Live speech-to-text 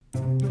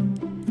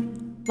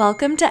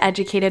Welcome to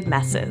Educated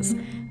Messes,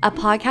 a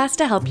podcast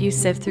to help you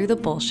sift through the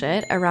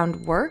bullshit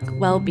around work,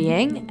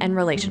 well-being, and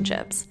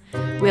relationships.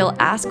 We'll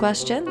ask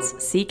questions,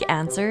 seek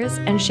answers,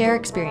 and share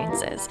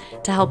experiences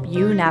to help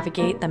you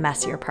navigate the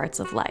messier parts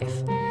of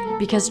life.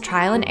 Because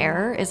trial and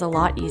error is a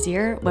lot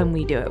easier when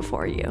we do it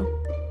for you.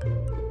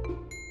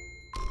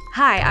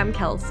 Hi, I'm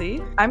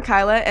Kelsey. I'm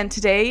Kyla, and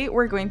today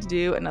we're going to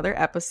do another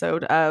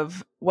episode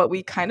of what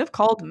we kind of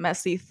called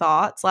Messy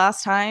Thoughts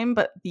last time,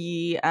 but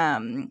the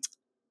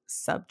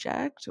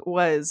subject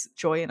was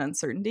joy and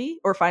uncertainty,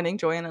 or finding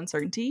joy and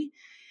uncertainty.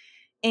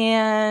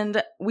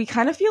 And we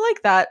kind of feel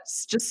like that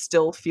just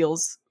still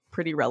feels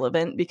pretty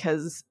relevant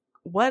because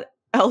what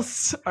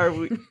else are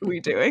we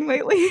doing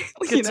lately?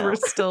 Because we're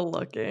still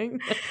looking.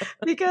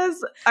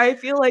 Because I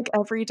feel like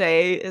every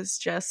day is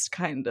just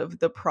kind of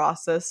the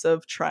process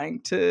of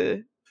trying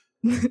to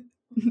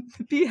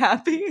be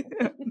happy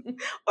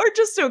or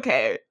just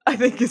okay, I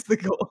think is the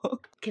goal.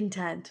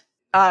 Content.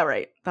 All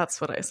right. That's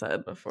what I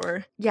said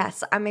before.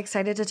 Yes, I'm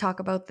excited to talk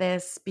about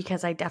this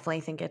because I definitely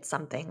think it's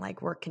something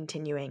like we're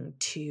continuing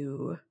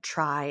to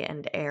try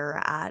and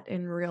err at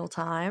in real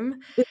time.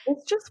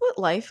 It's just what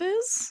life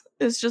is.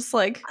 It's just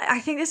like,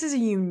 I think this is a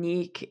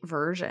unique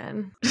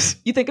version.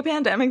 you think a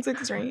pandemic's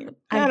extreme?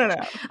 I don't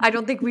know. I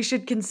don't think we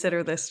should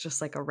consider this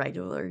just like a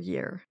regular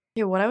year.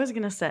 Yeah, what I was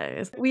going to say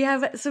is we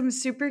have some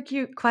super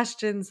cute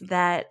questions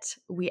that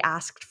we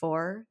asked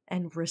for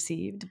and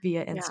received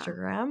via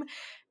Instagram. Yeah.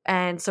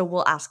 And so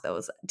we'll ask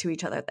those to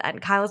each other at the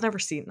end. Kyla's never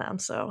seen them,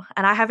 so,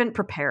 and I haven't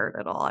prepared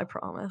at all, I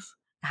promise.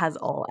 It has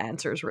all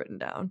answers written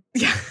down.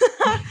 Yeah.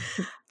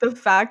 The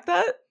fact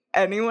that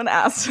anyone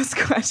asks us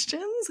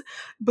questions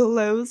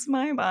blows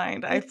my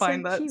mind. I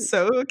find that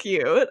so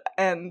cute.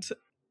 And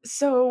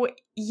so,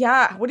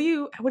 yeah, what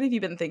have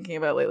you been thinking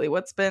about lately?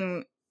 What's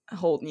been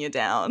holding you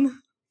down?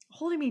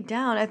 Holding me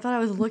down? I thought I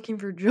was looking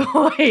for joy.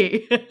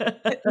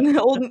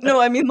 No,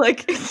 I mean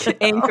like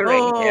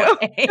anchoring you.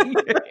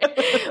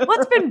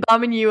 What's been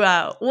bumming you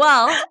out?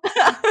 Well,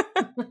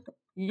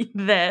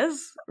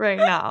 this right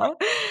now.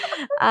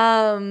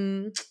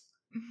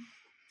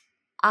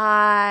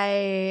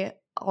 I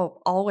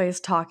always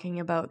talking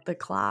about the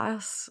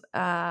class,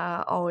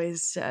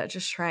 always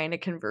just trying to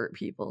convert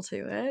people to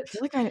it. I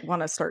feel like I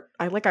want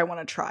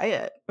to try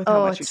it with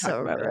how much you talk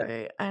about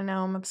it. I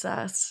know, I'm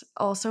obsessed.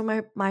 Also,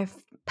 my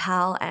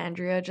pal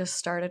Andrea just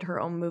started her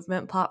own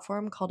movement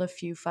platform called A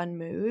Few Fun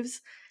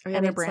Moves. Oh, yeah,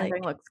 and the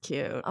branding looks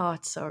cute. Oh,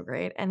 it's so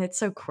great. And it's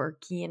so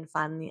quirky and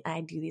fun.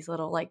 I do these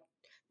little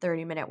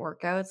 30-minute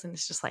workouts, and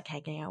it's just like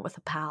hanging out with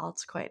a pal.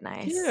 It's quite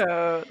nice. Cute.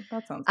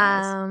 That sounds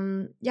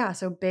nice. Yeah,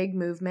 so big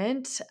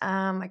movement.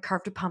 I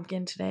carved a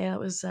pumpkin today. That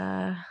was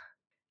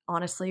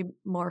honestly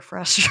more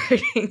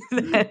frustrating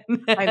than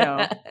I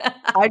know.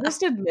 I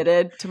just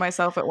admitted to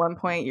myself at one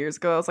point years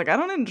ago, I was like, I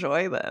don't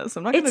enjoy this.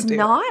 I'm not going to do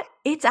it.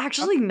 It's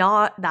actually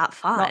not that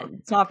fun.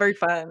 It's not very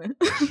fun.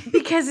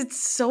 Because it's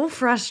so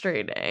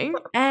frustrating.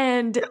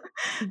 And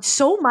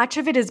so much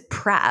of it is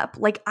prep.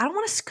 Like, I don't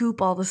want to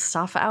scoop all the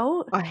stuff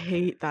out. I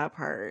hate that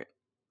part.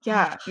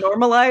 Yeah.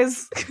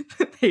 Normalize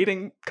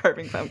hating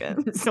carving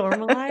pumpkins.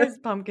 Normalize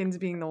pumpkins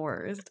being the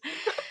worst.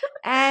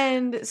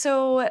 And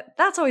so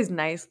that's always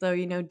nice, though,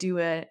 do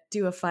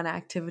a fun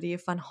activity, a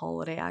fun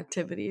holiday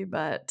activity.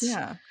 But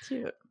yeah,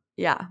 cute.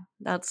 Yeah,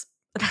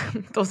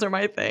 those are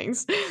my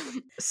things.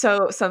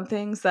 So some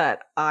things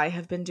that I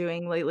have been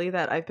doing lately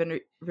that I've been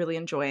really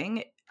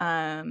enjoying.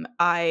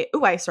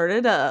 I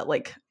started a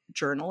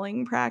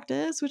journaling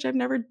practice, which I've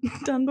never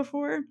done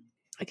before.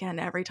 Again,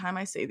 every time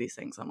I say these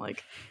things, I'm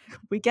like,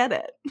 we get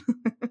it.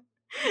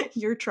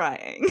 You're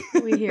trying.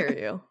 We hear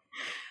you.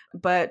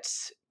 But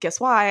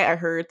guess why? I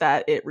heard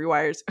that it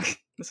rewires.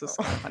 This is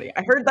kind of funny.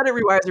 I heard that it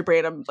rewires your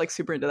brain. I'm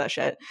super into that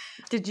shit.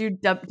 Did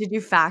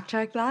you fact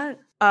check that?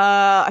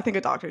 I think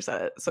a doctor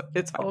said it, so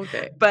it's fine.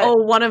 Okay,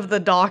 but one of the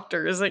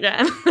doctors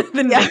again,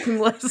 the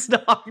nameless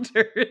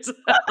doctors.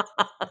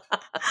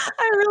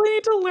 I really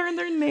need to learn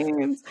their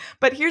names.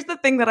 But here's the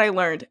thing that I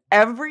learned: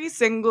 every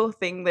single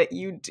thing that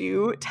you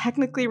do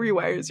technically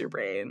rewires your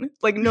brain,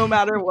 no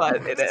matter what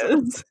it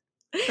is.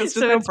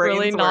 So it's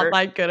really not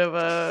that good of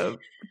a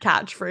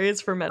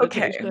catchphrase for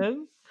meditation. Okay.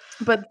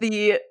 But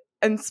the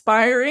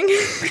inspiring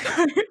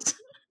part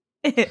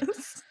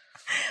is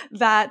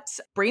that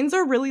brains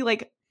are really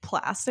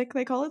plastic,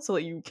 they call it, so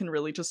that you can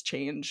really just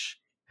change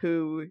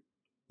who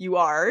you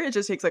are. It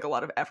just takes a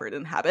lot of effort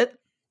and habit.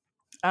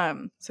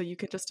 So you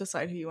could just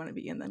decide who you want to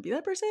be and then be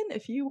that person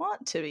if you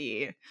want to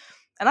be.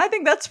 And I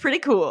think that's pretty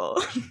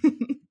cool.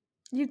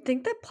 You'd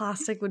think that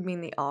plastic would mean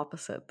the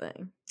opposite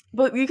thing.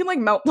 But you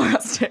can melt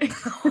plastic.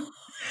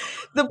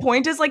 The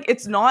point is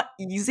it's not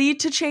easy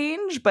to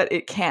change, but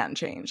it can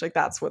change.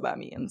 That's what that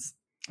means,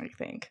 I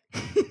think.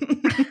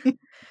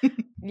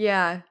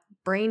 Yeah,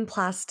 brain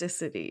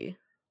plasticity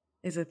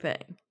is a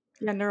thing.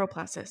 Yeah,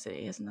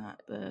 neuroplasticity, isn't that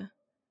the...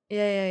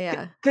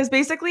 Yeah. Because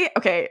basically,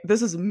 okay,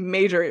 this is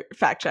major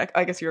fact check.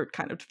 I guess you're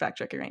kind of fact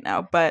checking right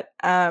now, but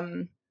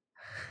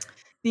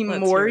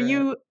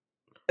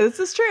this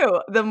is true.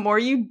 The more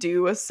you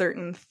do a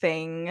certain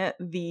thing,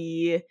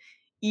 the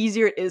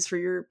easier it is for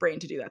your brain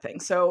to do that thing.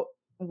 So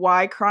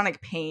why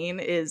chronic pain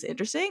is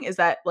interesting is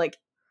that like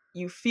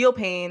you feel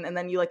pain and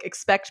then you like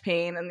expect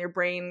pain and your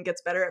brain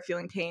gets better at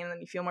feeling pain and then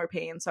you feel more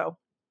pain. So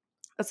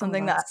that's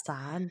something that's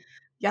sad.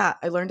 Yeah,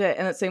 I learned it.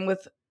 And it's same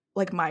with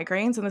like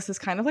migraines. And this is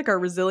kind of like our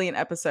resilient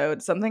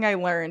episode. Something I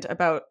learned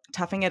about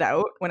toughing it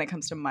out when it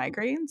comes to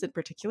migraines in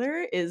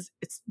particular is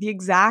it's the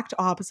exact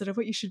opposite of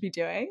what you should be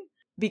doing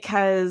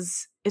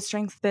because it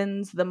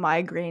strengthens the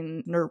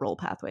migraine neural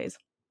pathways.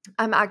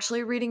 I'm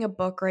actually reading a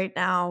book right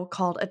now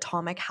called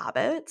Atomic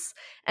Habits,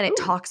 and it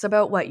talks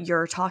about what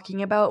you're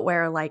talking about,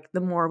 where like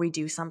the more we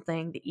do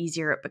something, the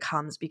easier it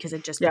becomes because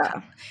it just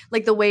becomes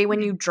like the way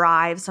when you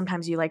drive,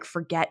 sometimes you like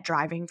forget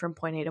driving from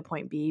point A to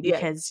point B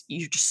because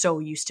you're just so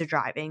used to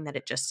driving that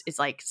it just is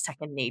like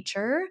second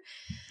nature.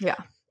 Yeah.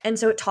 And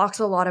so it talks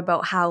a lot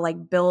about how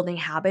like building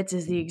habits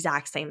is the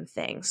exact same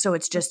thing. So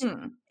it's just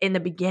in the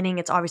beginning,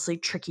 it's obviously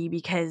tricky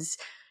because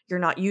you're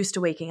not used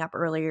to waking up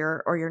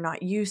earlier or you're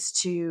not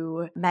used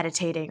to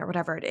meditating or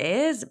whatever it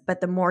is.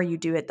 But the more you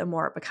do it, the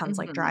more it becomes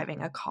like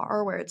driving a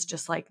car where it's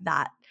just like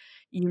that,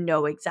 you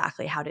know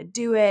exactly how to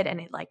do it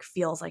and it like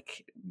feels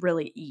like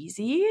really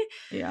easy.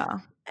 Yeah.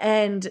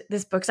 And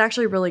this book's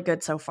actually really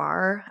good so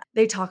far.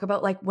 They talk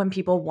about like when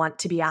people want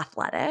to be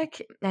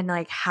athletic and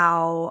like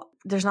how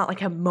there's not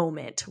like a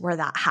moment where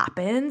that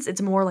happens.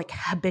 It's more like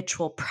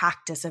habitual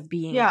practice of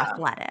being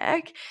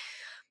athletic.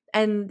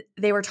 And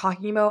they were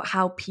talking about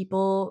how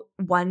people,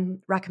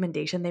 one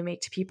recommendation they make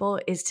to people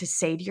is to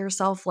say to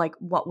yourself, like,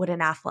 what would an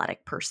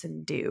athletic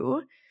person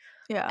do?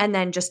 Yeah. And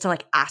then just to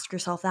like ask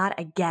yourself that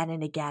again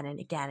and again and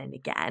again and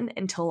again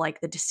until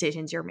like the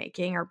decisions you're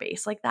making are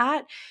based like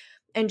that.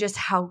 And just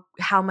how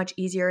much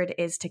easier it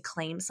is to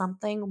claim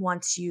something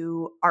once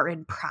you are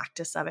in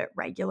practice of it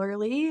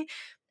regularly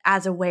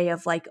as a way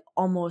of like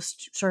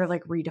almost sort of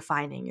like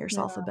redefining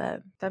yourself a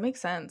bit. That makes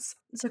sense.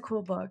 It's a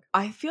cool book.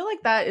 I feel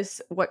like that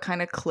is what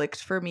kind of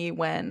clicked for me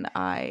when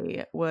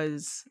I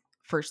was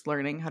first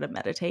learning how to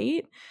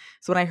meditate.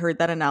 So when I heard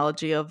that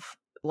analogy of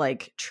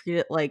like treat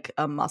it like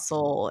a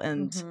muscle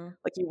and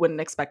like you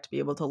wouldn't expect to be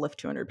able to lift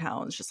 200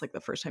 pounds just like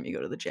the first time you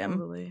go to the gym.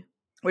 Totally.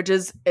 Which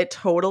is it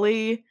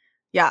totally,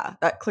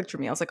 that clicked for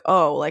me. I was like,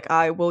 oh, like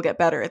I will get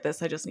better at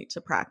this. I just need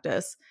to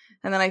practice.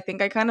 And then I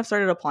think I kind of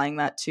started applying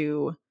that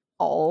to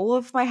all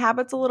of my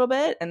habits a little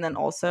bit. And then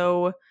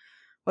also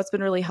what's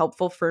been really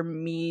helpful for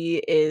me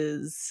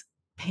is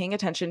paying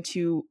attention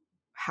to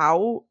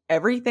how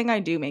everything I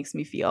do makes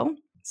me feel.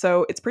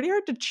 So it's pretty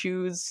hard to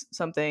choose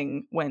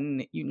something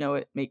when you know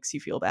it makes you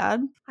feel bad.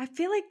 I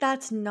feel like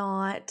that's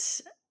not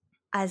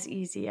as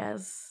easy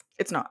as...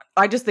 It's not.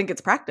 I just think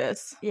it's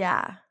practice.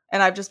 Yeah.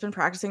 And I've just been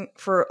practicing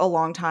for a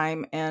long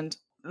time. And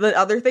the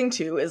other thing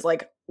too is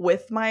like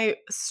with my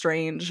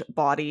strange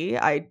body,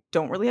 I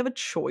don't really have a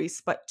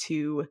choice but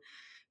to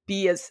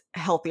be as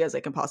healthy as I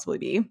can possibly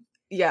be.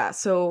 Yeah.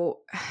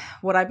 So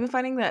what I've been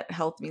finding that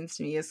health means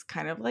to me is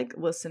kind of like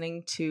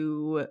listening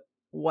to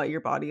what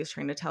your body is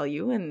trying to tell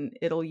you. And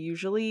it'll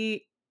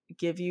usually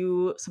give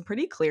you some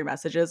pretty clear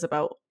messages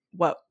about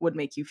what would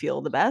make you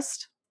feel the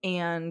best.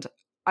 And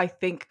I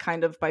think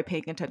kind of by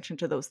paying attention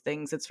to those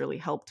things, it's really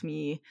helped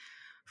me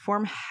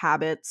form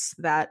habits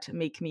that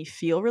make me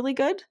feel really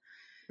good.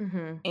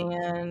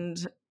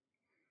 And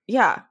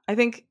yeah, I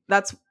think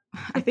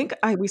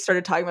we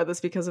started talking about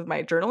this because of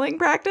my journaling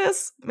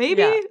practice.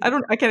 Maybe I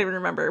can't even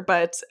remember,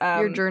 but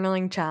your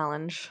journaling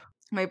challenge.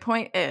 My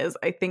point is,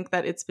 I think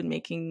that it's been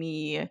making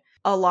me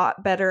a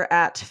lot better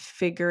at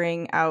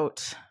figuring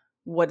out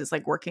what is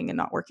like working and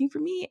not working for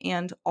me,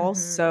 and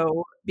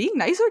also being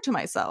nicer to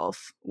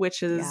myself,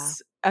 which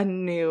is a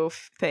new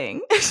thing.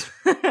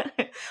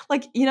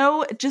 Like, you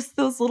know, just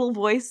those little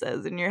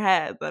voices in your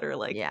head that are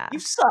like, you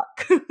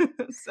suck.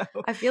 So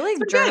I feel like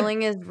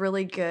journaling is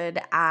really good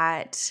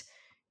at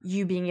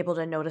you being able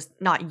to notice,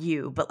 not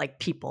you, but like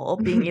people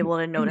being able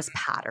to notice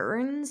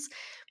patterns,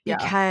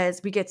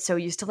 because we get so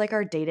used to like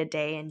our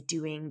day-to-day and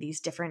doing these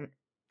different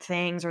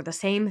things or the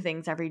same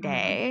things every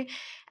day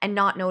and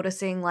not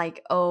noticing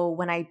like, oh,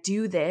 when I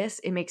do this,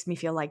 it makes me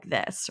feel like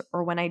this,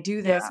 or when I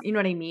do this, you know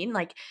what I mean?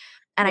 Like,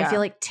 and I feel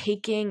like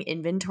taking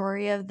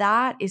inventory of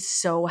that is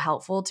so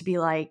helpful to be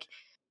like,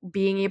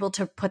 being able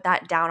to put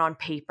that down on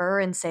paper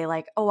and say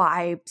like, oh,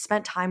 I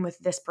spent time with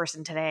this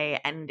person today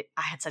and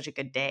I had such a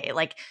good day.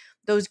 Like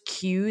those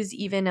cues,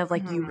 even of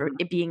like you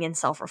being in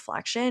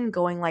self-reflection,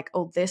 going like,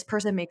 oh, this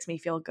person makes me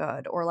feel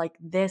good, or like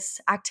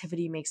this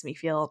activity makes me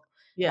feel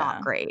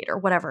not great, or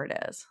whatever it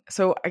is.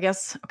 So I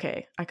guess,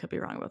 okay, I could be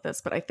wrong about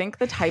this, but I think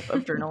the type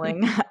of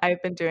journaling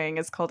I've been doing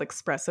is called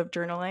expressive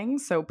journaling.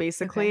 So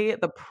basically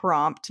the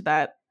prompt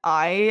that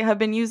I have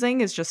been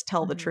using is just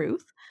tell the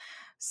truth.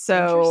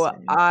 So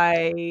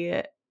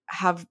I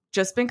have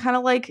just been kind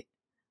of like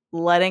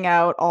letting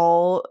out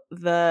all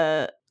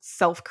the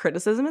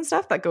self-criticism and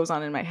stuff that goes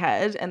on in my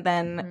head. And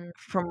then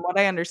from what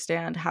I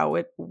understand, how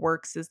it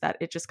works is that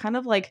it just kind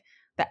of like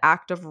the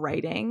act of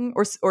writing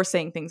or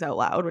saying things out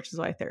loud, which is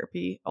why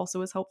therapy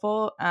also is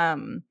helpful,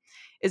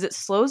 is it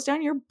slows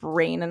down your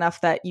brain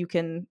enough that you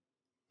can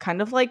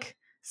kind of like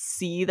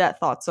see that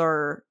thoughts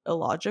are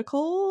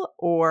illogical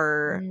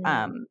or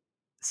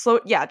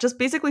just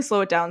basically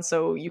slow it down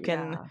so you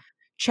can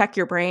check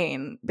your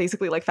brain,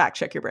 basically like fact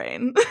check your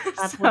brain.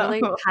 That's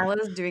literally, Kyla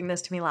was doing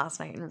this to me last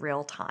night in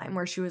real time,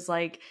 where she was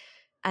like,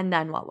 and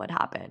then what would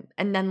happen?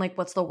 And then like,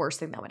 what's the worst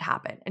thing that would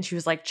happen? And she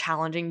was like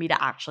challenging me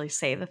to actually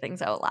say the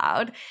things out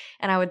loud.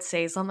 And I would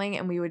say something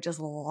and we would just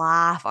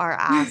laugh our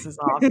asses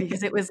off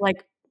because it was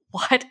like,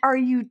 what are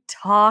you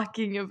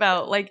talking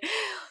about? Like,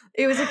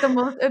 it was like the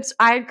most,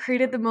 I had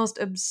created the most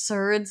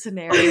absurd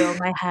scenario in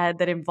my head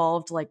that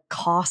involved like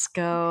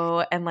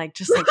Costco and like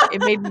just like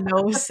it made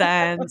no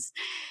sense.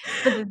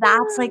 But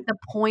that's like the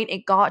point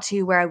it got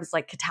to where I was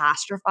like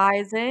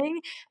catastrophizing.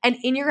 And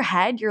in your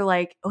head, you're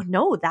like, oh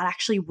no, that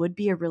actually would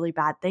be a really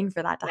bad thing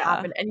for that to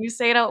happen. And you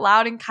say it out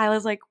loud, and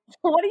Kyla's like,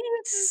 what are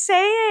you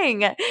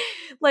saying?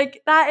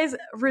 Like, that is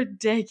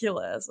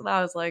ridiculous. And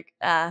I was like,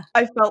 I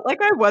felt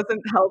like I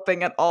wasn't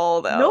helping at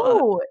all, though.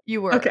 No,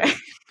 you were. Okay.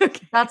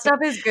 That stuff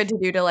is good to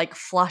do to like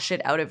flush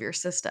it out of your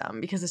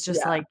system because it's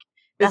just like,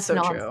 that's so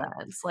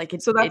nonsense. True. Like,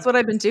 so that's what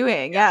I've been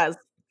doing. Yeah.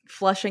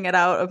 Flushing it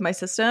out of my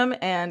system,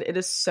 and it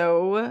is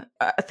so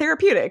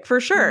therapeutic for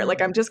sure. Like,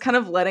 I'm just kind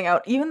of letting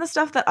out even the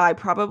stuff that I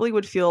probably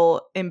would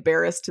feel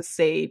embarrassed to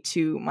say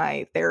to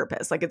my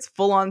therapist. Like, it's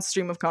full on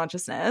stream of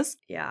consciousness.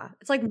 Yeah,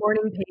 it's like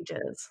morning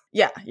pages.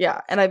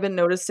 Yeah, and I've been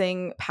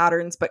noticing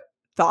patterns, but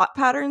thought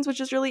patterns,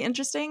 which is really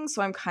interesting.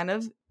 So I'm kind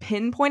of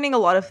pinpointing a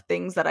lot of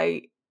things that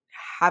I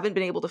haven't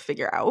been able to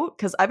figure out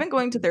because I've been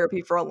going to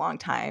therapy for a long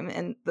time,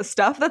 and the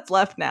stuff that's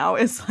left now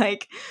is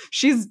like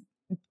she's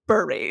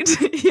buried,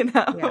 you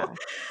know? Yeah.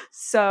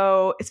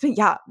 So it's been,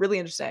 really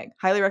interesting.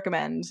 Highly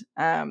recommend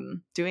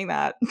doing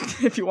that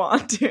if you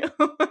want to.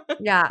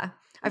 Yeah.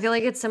 I feel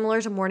like it's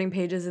similar to morning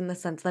pages in the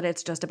sense that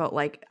it's just about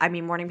like, I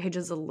mean, morning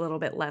pages is a little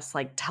bit less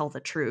like tell the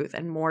truth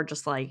and more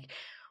just like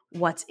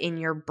what's in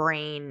your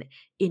brain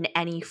in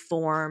any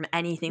form,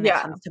 anything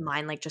that comes to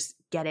mind, like just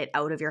get it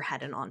out of your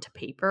head and onto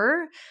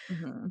paper.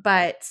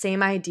 But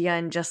same idea,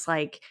 and just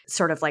like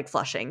sort of like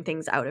flushing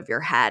things out of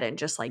your head and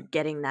just like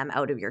getting them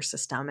out of your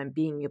system and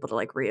being able to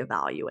like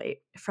reevaluate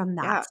from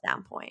that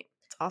standpoint.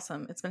 It's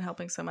awesome. It's been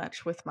helping so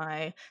much with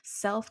my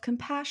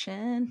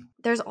self-compassion.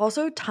 There's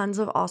also tons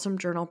of awesome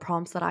journal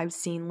prompts that I've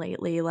seen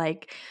lately.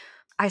 Like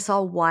I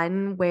saw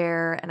one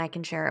where, and I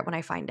can share it when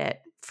I find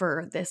it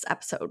for this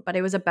episode, but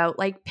it was about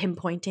like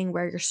pinpointing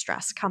where your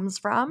stress comes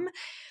from.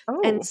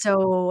 And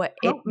so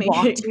it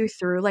walked you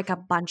through like a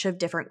bunch of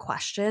different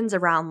questions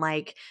around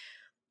like,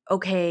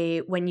 okay,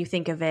 when you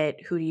think of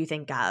it, who do you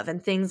think of?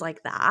 And things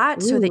like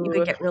that. So that you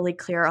could get really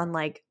clear on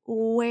like,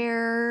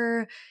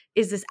 where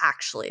is this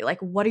actually?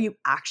 Like, what are you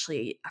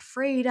actually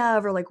afraid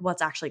of? Or like,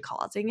 what's actually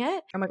causing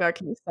it? Oh my God,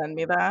 can you send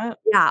me that?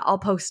 Yeah, I'll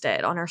post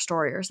it on our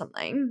story or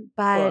something.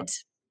 But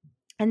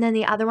and then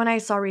the other one I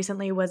saw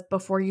recently was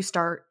before you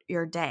start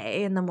your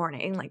day in the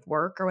morning, like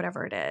work or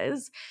whatever it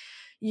is,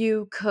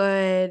 you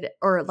could,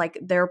 or like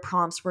their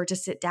prompts were to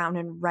sit down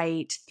and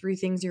write 3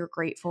 things you're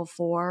grateful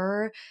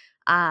for,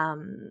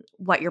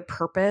 what your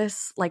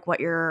purpose, like what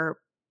your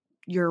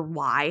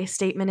why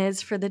statement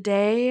is for the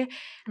day,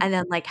 and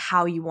then like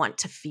how you want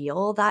to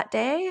feel that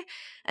day.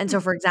 And so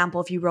for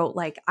example, if you wrote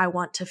like, I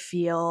want to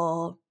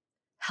feel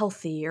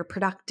healthy or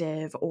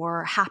productive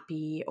or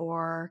happy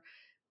or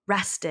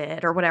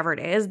rested or whatever it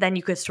is, then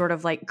you could sort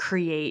of like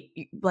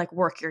create, like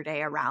work your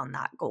day around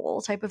that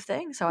goal type of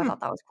thing. So I thought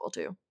that was cool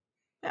too.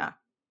 Yeah.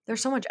 There's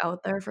so much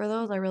out there for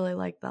those. I really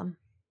like them.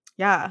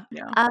 Yeah.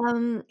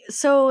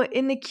 So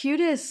in the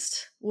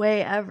cutest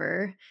way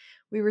ever,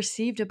 we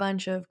received a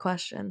bunch of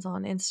questions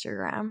on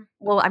Instagram.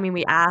 Well, I mean,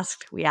 we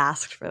asked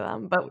for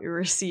them, but we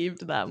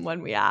received them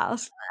when we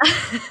asked,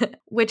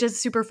 which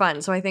is super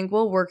fun. So I think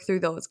we'll work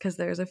through those because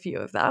there's a few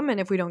of them. And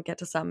if we don't get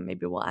to some,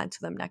 maybe we'll answer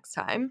them next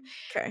time.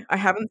 Okay. I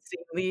haven't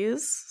seen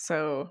these,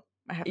 so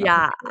I have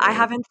I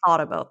haven't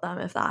thought about them,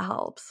 if that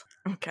helps.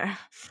 Okay.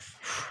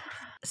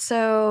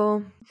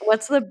 So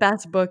what's the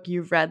best book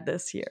you've read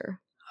this year?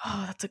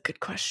 Oh, that's a good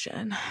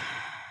question.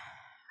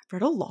 I've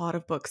read a lot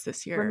of books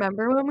this year.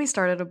 Remember when we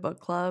started a book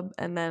club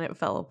and then it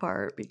fell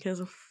apart because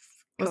of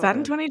COVID? Was that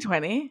in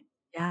 2020?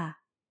 Yeah.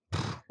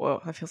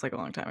 Whoa, that feels like a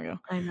long time ago.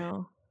 I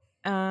know.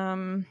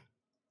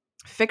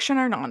 Fiction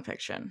or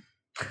nonfiction?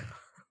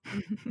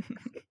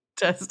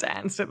 Just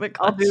answer the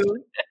question.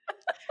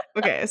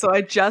 Okay, so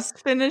I just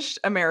finished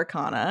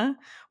Americana,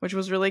 which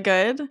was really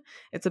good.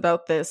 It's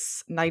about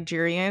this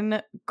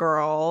Nigerian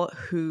girl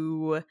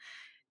who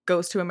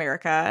goes to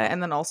America,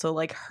 and then also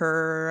like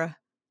her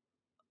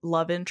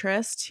love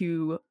interest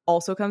who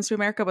also comes to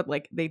America, but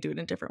like they do it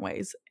in different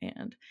ways,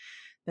 and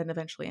then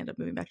eventually end up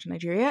moving back to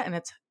Nigeria. And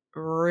it's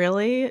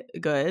really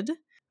good.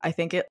 I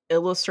think it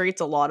illustrates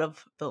a lot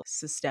of the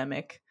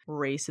systemic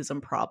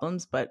racism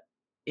problems, but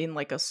in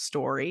like a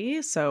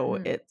story. So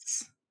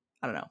it's,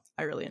 I don't know,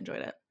 I really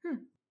enjoyed it.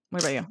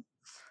 What about you?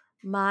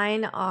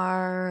 Mine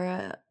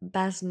are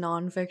best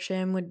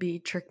nonfiction would be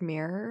Trick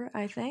Mirror,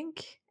 I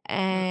think.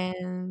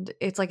 And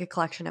it's like a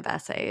collection of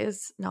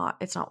essays.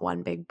 It's not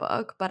one big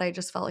book, but I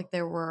just felt like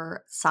there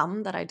were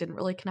some that I didn't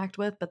really connect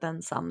with, but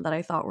then some that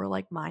I thought were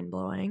like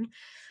mind-blowing.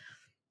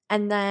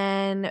 And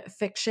then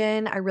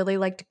fiction, I really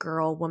liked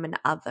Girl, Woman,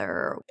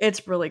 Other.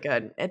 It's really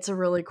good. It's a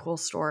really cool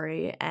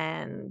story.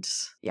 And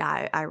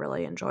yeah, I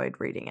really enjoyed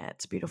reading it.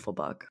 It's a beautiful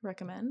book.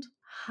 Recommend?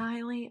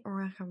 Highly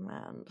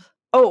recommend.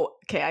 Oh,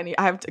 okay.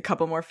 I have a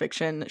couple more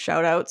fiction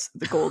shout outs.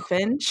 The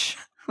Goldfinch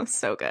was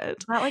so good.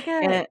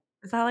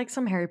 Is that like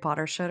some Harry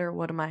Potter shit, or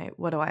what do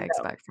I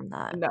expect from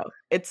that? No.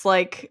 It's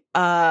like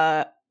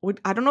I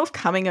don't know if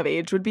coming of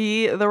age would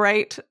be the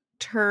right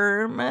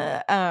term,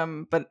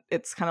 but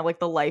it's kind of like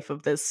the life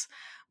of this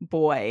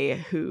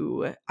boy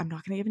who, I'm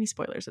not gonna give any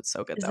spoilers. It's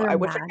so good Is though. there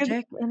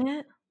magic in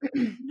it?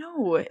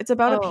 No, it's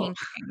about a painting.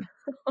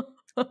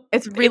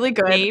 It's really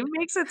good. The name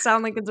makes it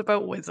sound like it's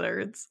about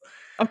wizards.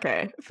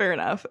 Okay, fair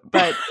enough.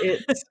 But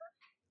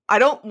I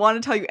don't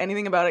want to tell you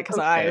anything about it because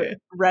I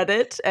read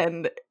it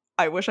and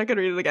I wish I could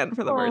read it again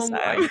for the first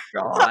time.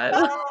 Oh my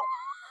god.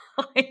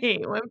 I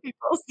hate when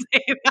people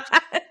say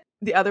that.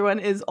 The other one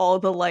is All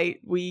the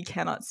Light We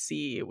Cannot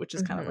See, which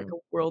is kind of like a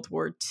World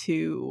War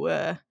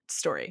II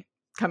story.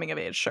 Coming of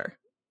age, sure.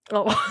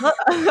 Oh.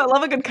 I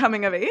love a good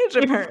coming of age,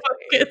 apparently.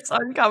 It's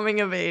on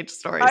coming of age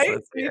stories. I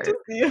need to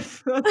see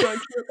if that's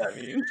actually what that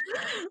means.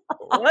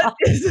 What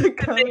is a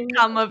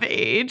come of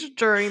age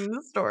during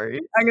the story?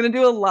 I'm going to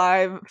do a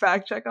live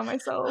fact check on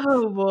myself.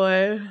 Oh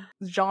boy.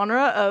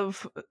 Genre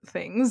of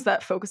things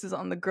that focuses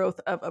on the growth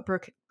of a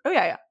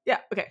yeah,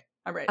 okay.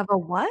 I'm right. Of a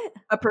what?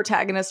 A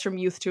protagonist from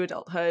youth to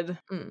adulthood.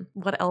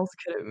 What else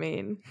could it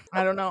mean?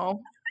 I don't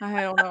know.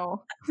 I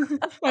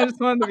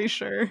just wanted to be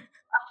sure.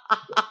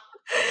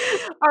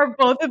 Are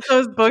both of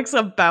those books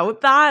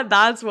about that?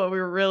 That's what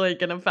we're really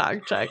going to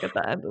fact check at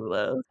the end of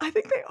this. I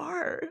think they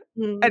are.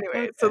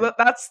 Anyway, so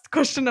that's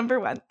question number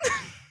 1.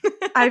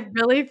 I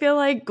really feel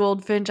like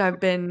Goldfinch, I've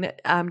been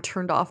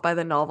turned off by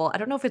the novel. I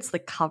don't know if it's the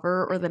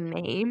cover or the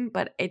name,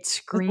 but it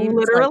screams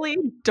literally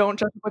don't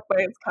judge a book by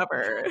its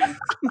cover.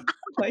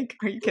 Like,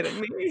 are you kidding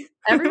me?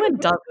 Everyone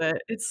does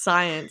it. It's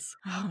science.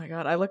 Oh my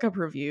god, I look up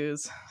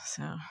reviews,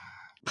 so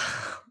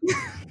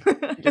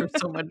you're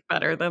so much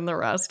better than the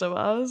rest of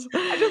us.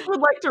 I just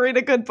would like to read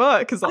a good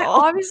book is all.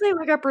 I obviously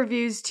look up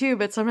reviews too,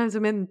 but sometimes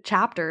I'm in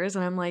chapters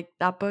and I'm like,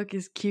 that book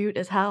is cute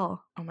as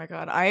hell. Oh my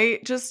god,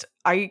 I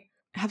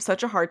have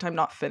such a hard time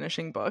not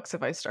finishing books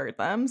if I start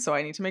them, so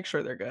I need to make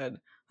sure they're good.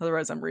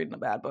 Otherwise, I'm reading a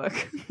bad book.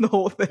 The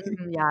whole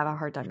thing. Yeah, I have a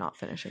hard time not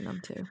finishing them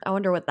too. I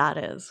wonder what that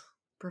is.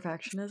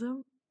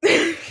 Perfectionism?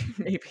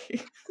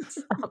 Maybe.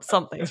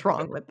 Something's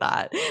wrong with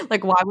that.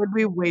 Like, why would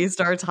we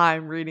waste our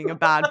time reading a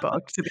bad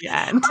book to the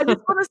end? I just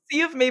want to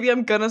see if maybe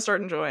I'm gonna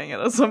start enjoying it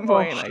at some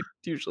point. I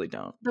usually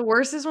don't. The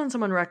worst is when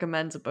someone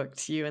recommends a book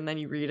to you and then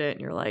you read it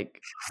and you're like,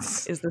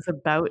 is this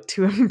about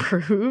to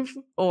improve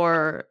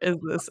or is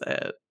this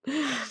it?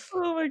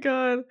 Oh my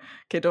god.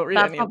 Okay, don't read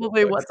That's any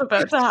probably of the what's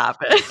about to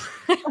happen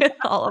with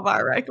all of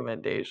our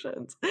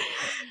recommendations.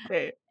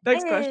 Okay,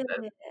 next question.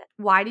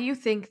 Why do you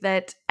think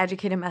that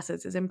educated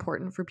messes is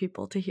important for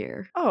people to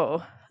hear?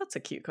 Oh, that's a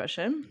cute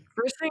question.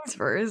 First things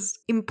first,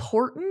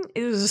 important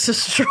is a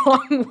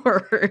strong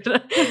word.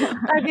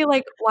 I feel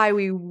like why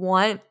we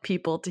want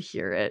people to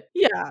hear it.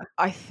 Yeah,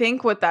 I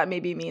think what that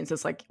maybe means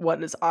is like,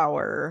 what is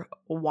our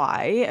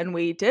why? And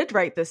we did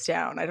write this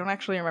down. I don't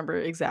actually remember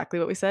exactly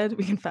what we said.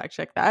 We can fact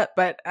check that.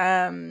 But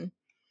I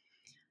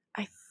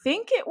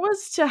think it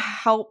was to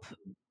help,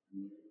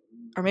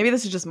 or maybe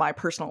this is just my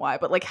personal why,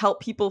 but like help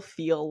people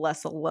feel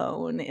less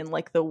alone in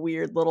like the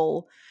weird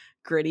little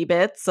gritty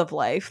bits of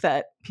life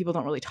that people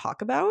don't really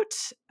talk about.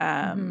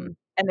 And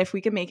if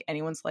we can make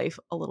anyone's life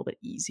a little bit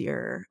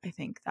easier, I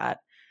think that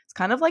it's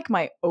kind of like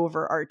my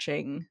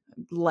overarching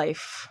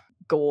life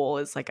goal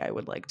is like I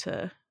would like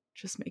to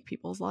just make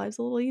people's lives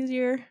a little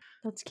easier.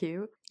 That's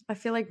cute. I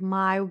feel like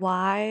my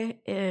why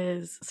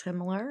is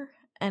similar.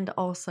 And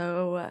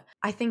also,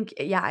 I think,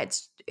 yeah,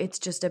 it's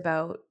just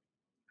about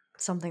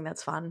something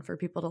that's fun for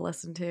people to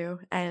listen to.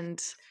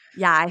 And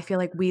yeah, I feel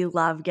like we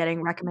love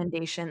getting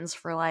recommendations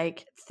for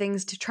like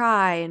things to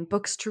try and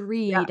books to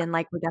read. And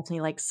like we're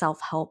definitely like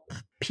self-help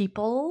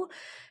people.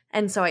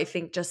 And so I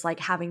think just like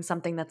having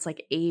something that's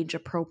like age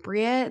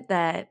appropriate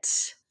that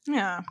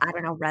I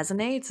don't know,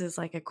 resonates is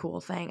like a cool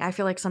thing. I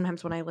feel like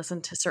sometimes when I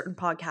listen to certain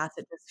podcasts,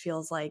 it just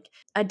feels like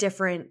a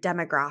different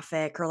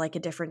demographic or like a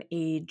different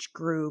age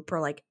group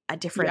or like a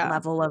different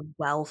level of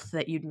wealth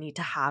that you'd need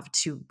to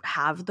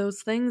have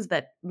those things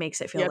that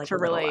makes it feel like a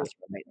little less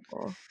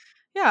relatable.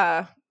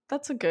 Yeah,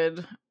 that's a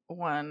good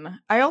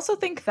one. I also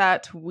think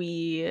that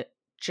we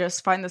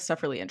just find this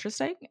stuff really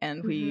interesting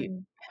and we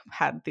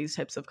had these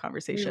types of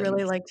conversations. We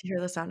really like to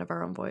hear the sound of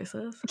our own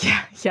voices.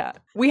 Yeah.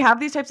 We have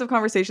these types of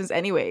conversations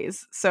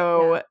anyways.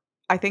 So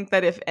I think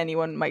that if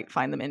anyone might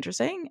find them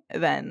interesting,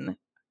 then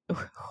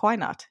why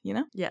not, you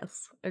know?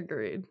 Yes,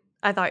 agreed.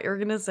 I thought you were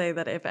going to say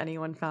that if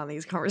anyone found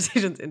these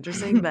conversations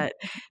interesting, that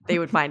they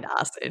would find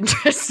us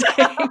interesting.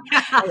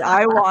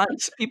 I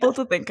want people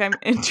to think I'm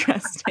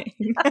interesting.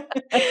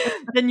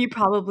 Then you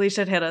probably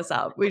should hit us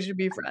up. We should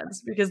be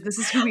friends because this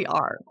is who we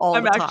are all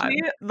the time.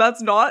 Actually,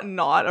 that's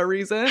not a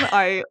reason.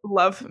 I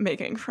love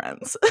making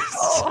friends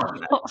so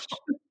much.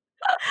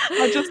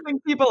 I just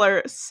think people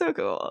are so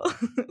cool.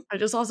 I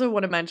just also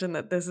want to mention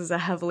that this is a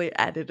heavily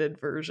edited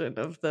version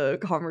of the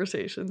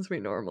conversations we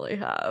normally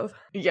have.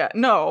 Yeah,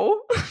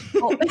 no.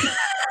 Oh.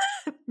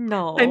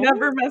 No. I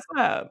never mess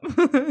up.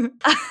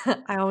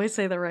 I always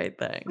say the right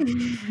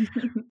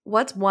thing.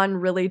 What's one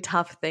really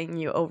tough thing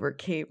you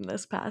overcame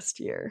this past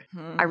year?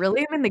 I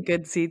really am in the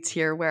good seats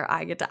here where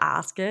I get to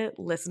ask it,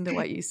 listen to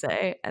what you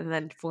say, and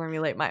then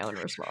formulate my own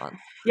response.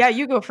 Yeah,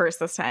 you go first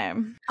this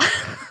time.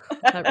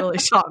 That really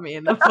shot me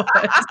in the foot.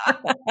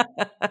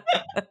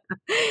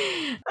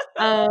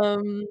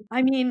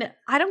 I mean,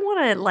 I don't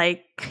want to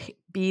like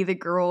be the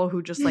girl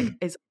who just like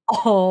is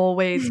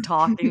always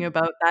talking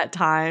about that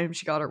time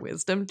she got her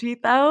wisdom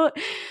teeth out.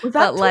 Was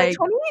that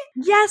 2020?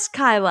 Yes,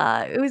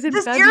 Kyla. It was in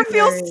this February. year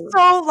feels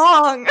so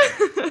long.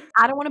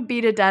 I don't want to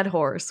beat a dead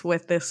horse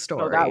with this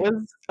story. Oh, that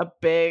was a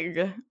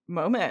big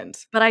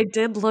moment. But I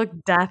did look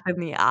death in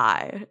the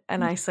eye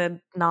and I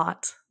said,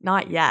 not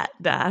yet,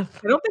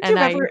 death. I don't think you've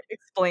ever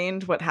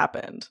explained what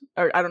happened.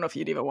 Or I don't know if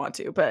you'd even want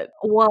to, but.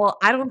 Well,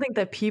 I don't think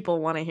that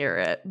people want to hear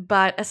it.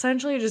 But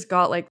essentially I just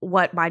got like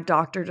what my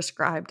doctor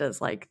described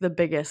as like the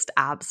biggest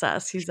abscess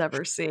he's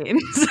ever seen.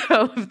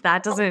 So if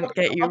that doesn't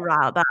get you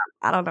riled up,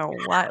 I don't know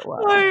what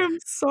will. I am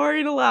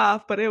sorry to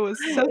laugh, but it was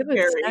so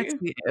scary.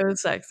 Sexy. It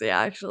was sexy,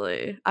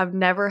 actually. I've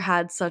never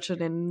had such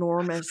an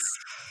enormous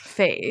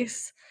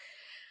face.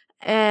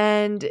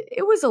 And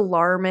it was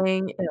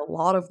alarming in a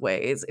lot of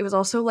ways. It was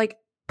also like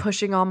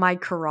pushing on my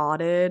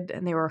carotid,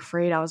 and they were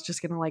afraid I was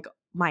just gonna like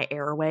my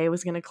airway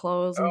was gonna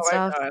close and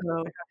stuff. So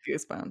I got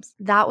goosebumps.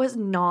 That was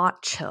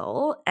not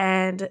chill.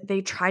 And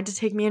they tried to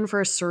take me in for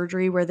a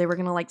surgery where they were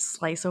gonna like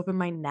slice open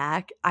my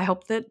neck. I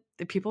hope that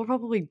the people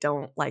probably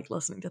don't like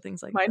listening to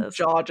things like this. My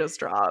jaw just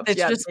dropped. It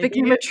just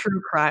became a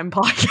true crime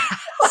podcast.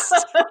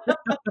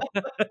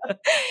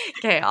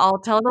 Okay, I'll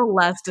tell the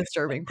less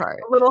disturbing part.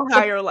 A little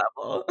higher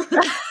level.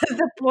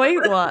 The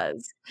point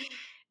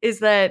is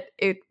that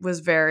it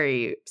was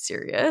very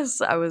serious.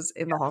 I was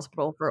in the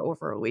hospital for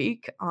over a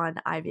week on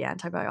IV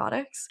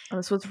antibiotics. Oh,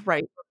 this was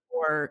right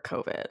before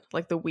COVID,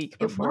 like the week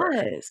before.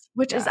 It was,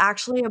 which is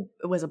actually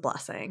was a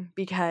blessing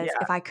because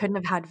if I couldn't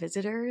have had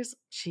visitors,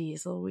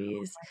 geez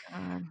Louise,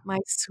 my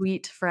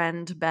sweet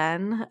friend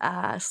Ben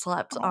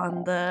slept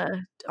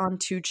on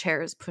two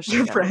chairs pushing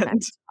your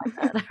friend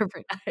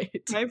every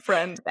night. My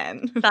friend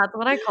Ben. That's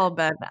what I call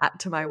Ben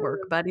to my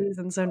work buddies,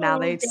 and so now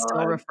they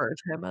still refer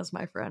to him as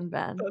my friend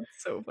Ben. That's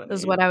so funny. This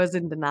is when I was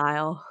in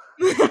denial.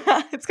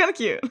 It's kind of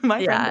cute.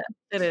 My friend.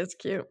 It is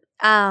cute.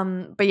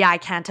 But yeah, I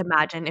can't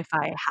imagine if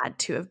I had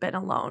to have been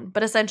alone.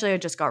 But essentially I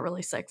just got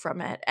really sick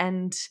from it.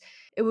 And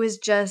it was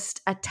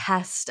just a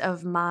test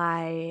of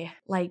my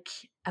like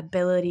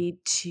ability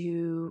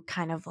to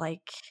kind of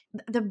like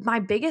my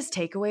biggest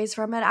takeaways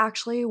from it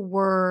actually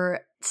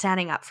were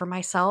standing up for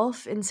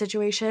myself in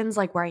situations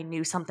like where I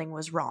knew something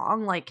was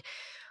wrong. Like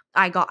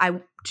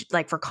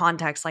for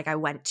context, like I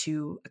went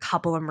to a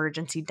couple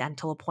emergency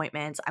dental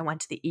appointments. I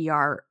went to the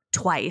ER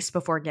twice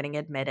before getting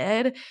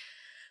admitted.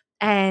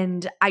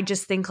 And I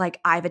just think like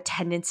I have a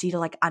tendency to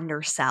like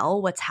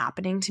undersell what's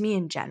happening to me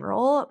in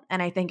general.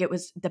 And I think it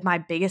was my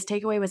biggest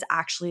takeaway was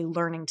actually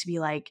learning to be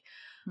like,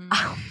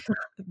 oh,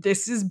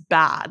 this is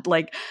bad.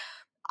 Like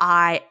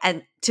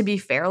and to be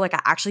fair, like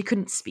I actually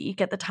couldn't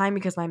speak at the time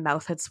because my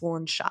mouth had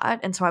swollen shut.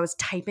 And so I was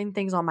typing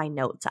things on my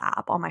notes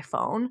app on my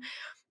phone.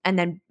 And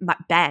then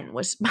Ben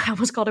was, I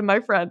almost called him my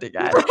friend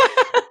again.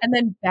 And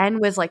then Ben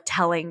was like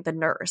telling the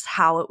nurse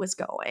how it was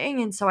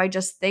going. And so I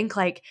just think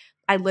like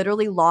I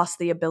literally lost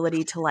the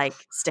ability to like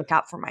stick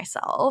up for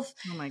myself.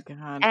 Oh my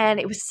God. And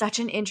it was such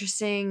an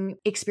interesting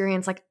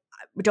experience. Like,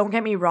 don't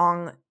get me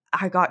wrong,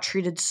 I got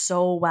treated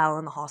so well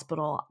in the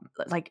hospital.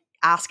 Like,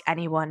 ask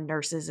anyone,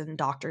 nurses and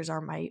doctors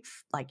are my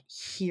like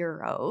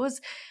heroes.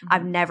 Mm-hmm.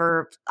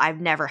 I've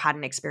never had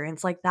an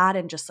experience like that.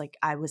 And just like,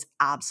 I was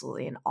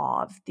absolutely in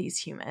awe of these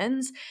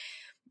humans.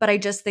 But I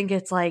just think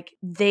it's like,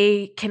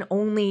 they can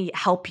only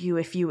help you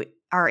if you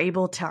are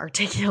able to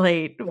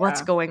articulate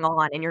what's going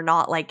on. And you're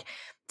not like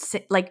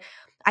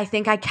I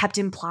think I kept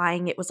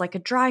implying it was like a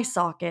dry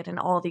socket and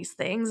all these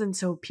things. And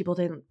so people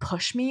didn't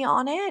push me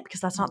on it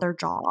because that's not their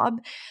job.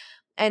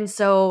 And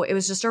so it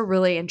was just a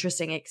really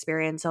interesting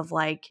experience of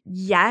like,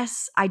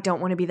 yes, I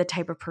don't want to be the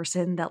type of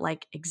person that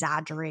like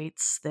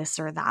exaggerates this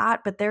or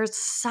that, but there's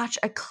such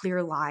a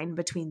clear line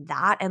between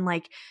that and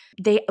like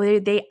they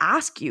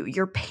ask you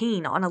your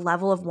pain on a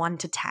level of 1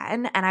 to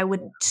 10, and I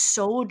would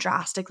so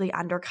drastically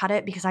undercut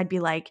it because I'd be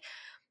like,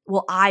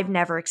 well, I've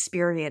never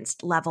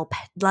experienced level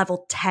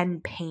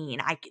 10 pain.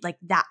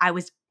 I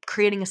was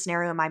creating a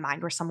scenario in my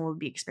mind where someone would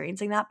be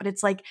experiencing that, but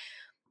it's like,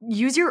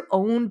 use your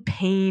own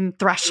pain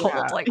threshold.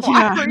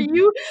 Why are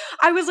you?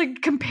 I was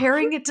like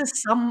comparing it to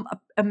some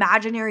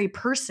imaginary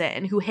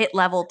person who hit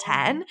level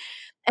 10.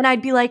 And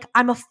I'd be like,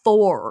 I'm a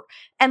 4.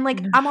 And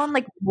like, I'm on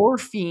like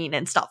morphine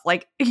and stuff.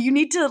 Like, you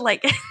need to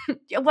like,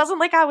 it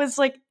wasn't like I was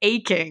like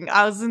aching.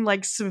 I was in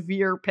like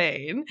severe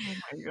pain. Oh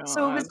my God.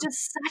 So it was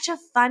just such a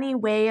funny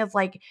way of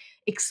like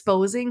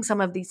exposing some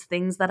of these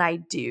things that I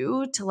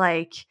do to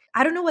like,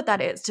 I don't know what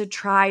that is, to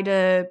try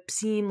to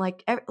seem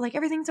like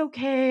everything's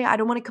okay. I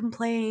don't want to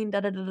complain, da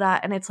da da da.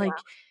 And it's like,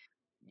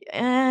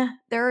 there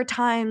are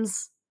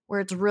times where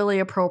it's really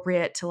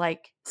appropriate to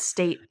like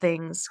state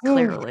things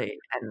clearly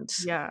and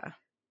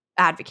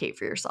advocate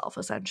for yourself,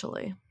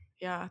 essentially.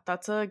 Yeah,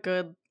 that's a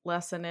good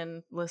lesson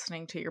in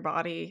listening to your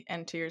body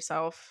and to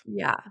yourself.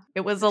 Yeah,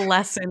 it was a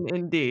lesson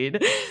indeed.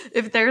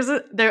 If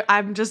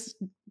I'm just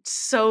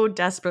so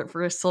desperate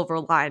for a silver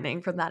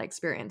lining from that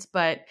experience,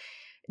 but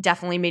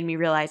definitely made me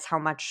realize how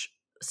much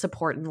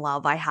support and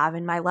love I have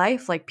in my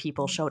life. Like,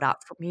 people showed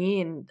up for me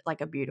in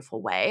like a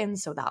beautiful way, and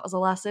so that was a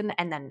lesson.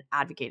 And then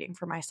advocating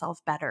for myself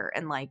better,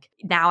 and like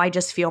now I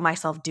just feel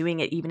myself doing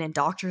it even in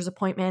doctor's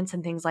appointments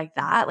and things like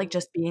that, like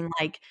just being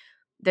like,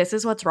 this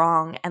is what's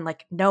wrong, and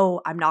like, no,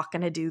 I'm not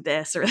gonna do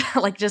this, or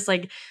like just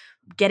like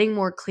getting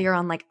more clear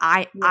on like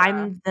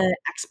I'm the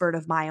expert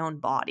of my own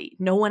body.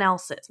 No one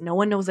else is. No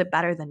one knows it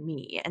better than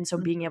me. And so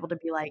being able to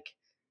be like,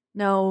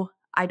 no,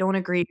 I don't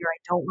agree, or I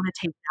don't want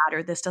to take that,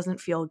 or this doesn't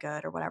feel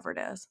good, or whatever it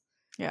is.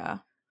 Yeah.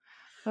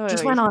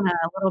 Just went on a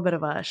little bit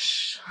of a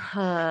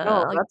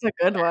that's a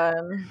good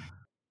one.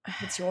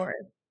 It's yours.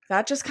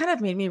 That just kind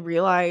of made me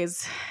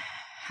realize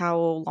how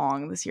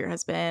long this year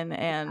has been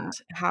and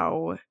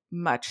how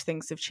much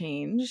things have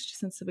changed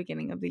since the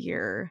beginning of the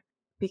year.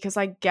 Because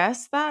I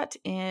guess that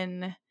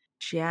in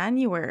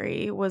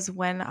January was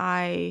when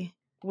I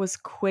was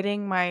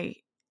quitting my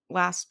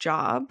last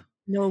job.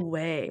 No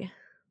way.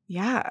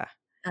 Yeah.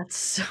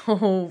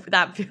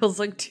 That feels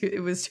like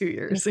it was 2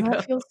 years ago.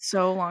 That feels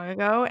so long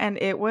ago. And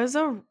it was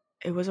a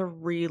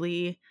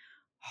really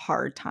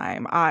hard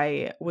time.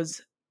 I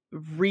was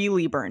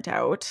really burnt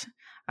out.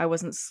 I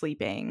wasn't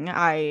sleeping.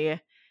 I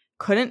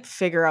couldn't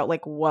figure out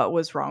like what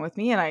was wrong with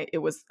me. And it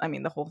was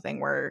the whole thing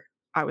where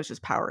I was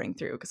just powering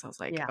through because I was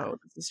like, oh,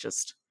 this is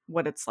just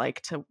what it's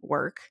like to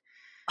work.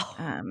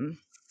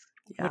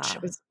 Which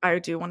I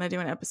do want to do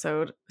an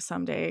episode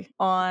someday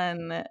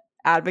on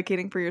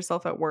advocating for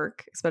yourself at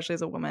work, especially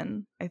as a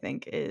woman. I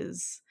think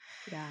is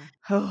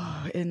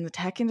in the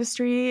tech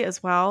industry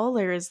as well.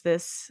 There is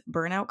this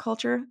burnout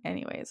culture.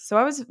 Anyways, so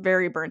I was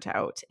very burnt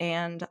out,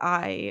 and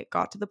I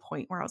got to the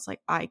point where I was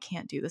like, I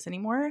can't do this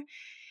anymore.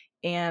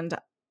 And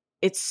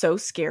it's so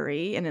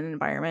scary in an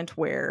environment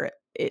where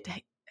it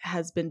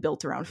has been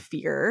built around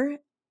fear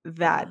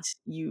that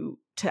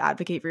to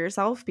advocate for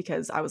yourself,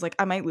 because I was like,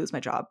 I might lose my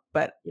job,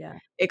 but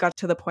it got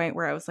to the point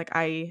where I was like,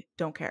 I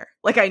don't care.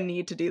 Like, I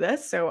need to do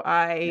this. So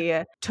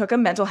I took a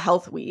mental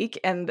health week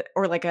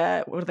or like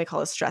what do they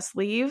call a stress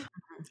leave?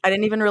 I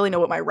didn't even really know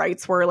what my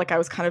rights were. Like, I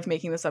was kind of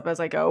making this up as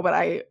I go, but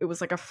it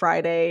was like a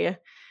Friday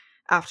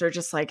after,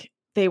 just like,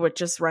 they would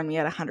just run me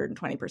at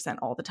 120%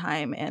 all the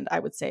time. And I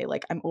would say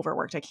like, I'm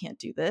overworked, I can't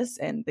do this.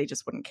 And they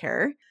just wouldn't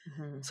care.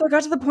 So I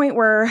got to the point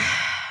where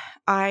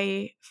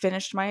I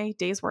finished my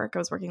day's work. I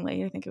was working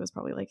late. I think it was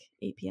probably like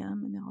 8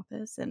 p.m. in the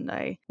office. And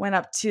I went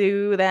up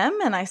to them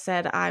and I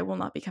said, I will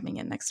not be coming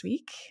in next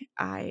week.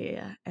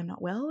 I am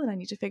not well and I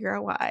need to figure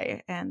out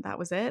why. And that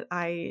was it.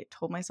 I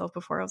told myself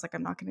before, I was like,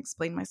 I'm not going to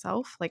explain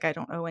myself. Like, I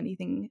don't owe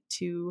anything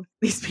to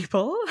these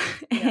people.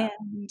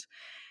 And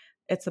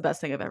it's the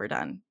best thing I've ever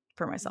done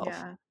for myself.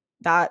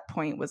 That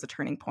point was a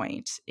turning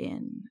point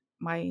in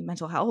my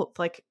mental health,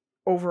 like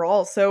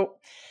overall. So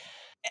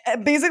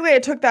basically I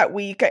took that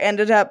week. I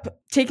ended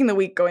up taking the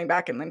week, going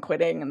back and then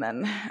quitting, and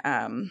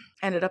then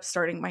ended up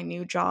starting my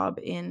new job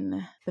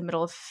in the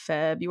middle of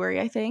February,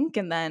 I think.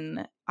 And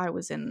then I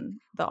was in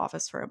the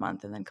office for a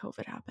month, and then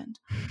COVID happened.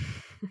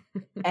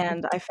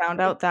 And I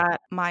found out that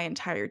my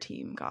entire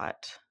team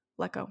got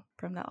let go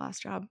from that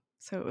last job.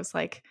 So it was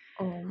like,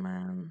 oh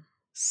man.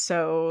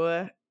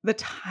 So the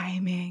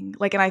timing,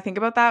 like, and I think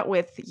about that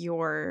with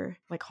your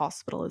like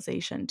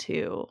hospitalization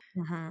too.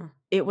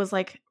 It was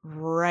like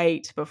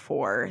right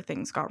before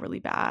things got really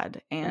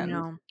bad,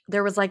 and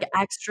there was like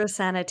extra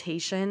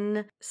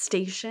sanitation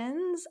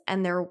stations,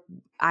 and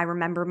I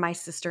remember my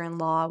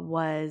sister-in-law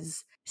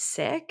was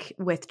sick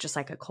with just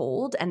like a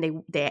cold,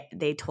 and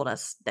they told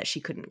us that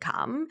she couldn't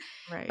come.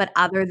 But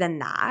other than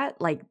that,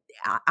 like,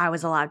 I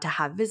was allowed to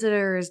have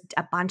visitors.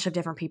 A bunch of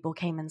different people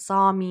came and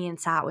saw me and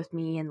sat with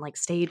me and like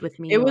stayed with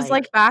me. It was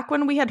like back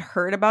when we had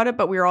heard about it,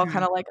 but we were all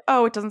kind of like,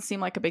 oh, it doesn't seem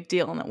like a big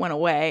deal, and it went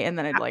away. And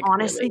then it like, I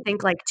honestly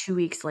think like 2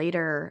 weeks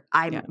later,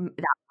 that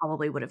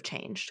probably would have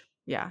changed.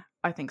 Yeah,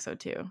 I think so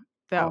too.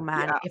 Oh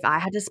man, if I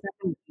had to spend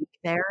a week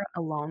there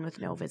alone with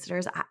no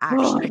visitors, I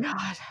actually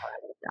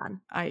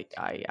done. I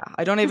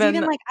don't even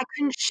like, I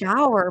couldn't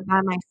shower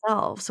by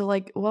myself. So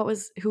like,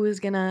 who was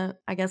gonna,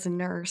 I guess, a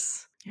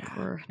nurse?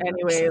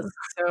 Anyways,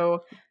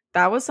 so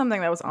that was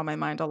something that was on my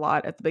mind a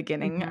lot at the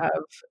beginning of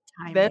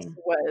timing. This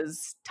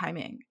was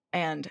timing,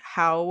 and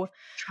how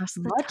trust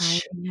the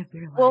timing of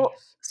your life. Well,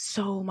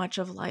 so much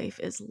of life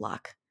is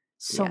luck.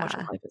 So much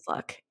of life is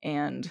luck,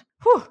 and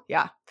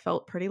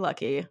felt pretty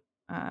lucky.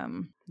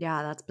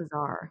 Yeah, that's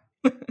bizarre.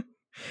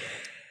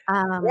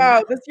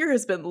 Wow, this year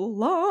has been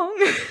long.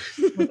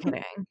 No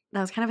kidding.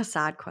 That was kind of a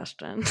sad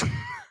question.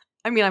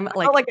 I mean, I'm I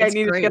like, felt like I it's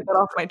needed to great. get that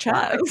off my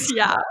chest.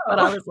 Yeah, but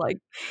Wow. I was like,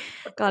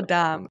 God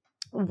damn.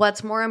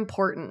 What's more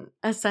important,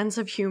 a sense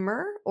of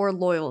humor or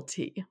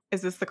loyalty?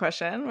 Is this the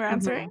question we're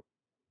answering?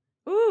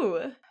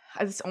 Ooh,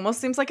 this almost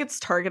seems like it's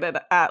targeted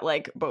at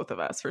like both of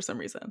us for some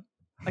reason.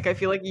 Like I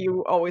feel like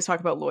you always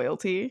talk about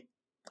loyalty.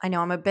 I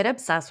know I'm a bit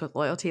obsessed with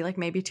loyalty, like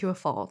maybe to a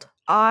fault.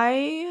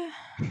 I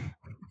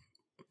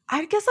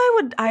guess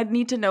I'd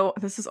need to know.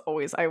 I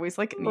always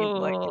like need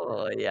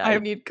like yeah, I I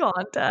need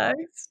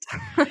context.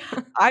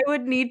 I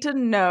would need to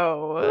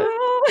know.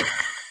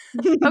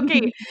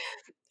 Okay.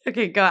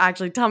 Okay, go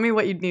actually tell me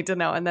what you'd need to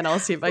know and then I'll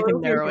see if I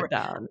can narrow it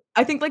down.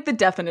 I think like the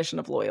definition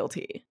of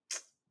loyalty.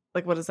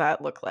 Like what does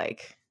that look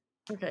like?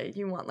 Okay,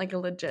 you want like a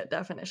legit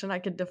definition. I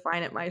could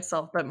define it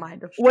myself, but my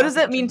What does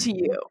that mean to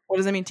you? What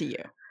does it mean to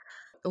you?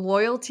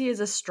 Loyalty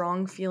is a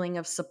strong feeling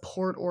of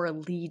support or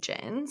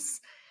allegiance.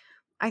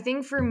 I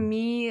think for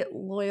me,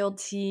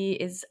 loyalty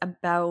is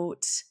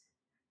about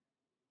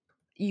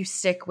you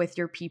stick with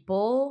your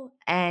people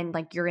and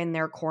like you're in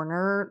their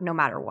corner no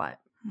matter what.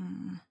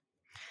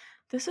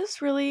 This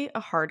is really a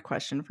hard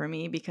question for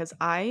me because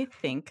I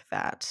think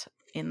that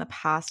in the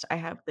past I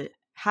have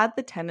had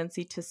the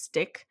tendency to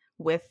stick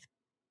with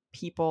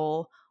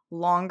people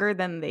longer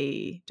than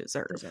they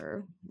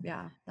deserve.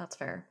 Yeah, that's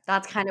fair.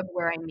 That's kind of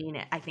where I mean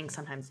it. I think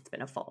sometimes it's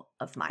been a fault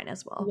of mine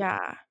as well.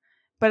 Yeah.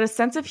 But a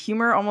sense of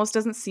humor almost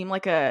doesn't seem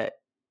like a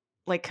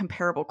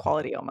comparable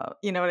quality almost.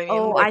 You know what I mean?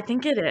 Oh, like, I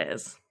think it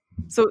is.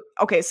 So,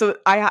 okay, so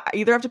I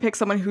either have to pick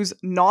someone who's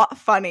not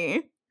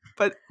funny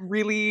but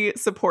really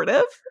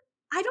supportive.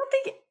 I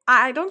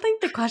don't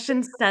think the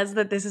question says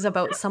that this is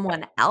about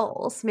someone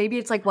else. Maybe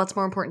it's like what's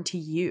more important to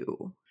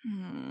you.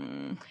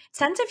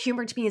 Sense of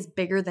humor to me is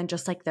bigger than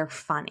just like they're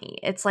funny.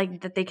 It's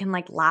like that they can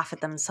like laugh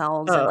at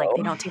themselves and like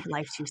they don't take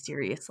life too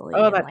seriously.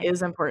 Oh, that like,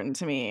 is important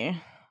to me.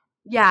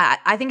 Yeah,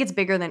 I think it's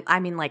bigger than, I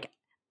mean, like,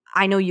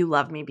 I know you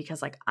love me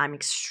because like I'm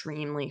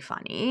extremely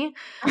funny,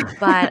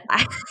 but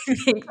I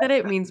think that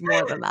it means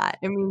more than that.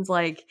 It means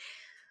like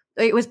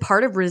it was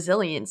part of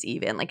resilience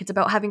even. Like it's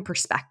about having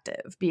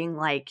perspective, being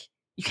like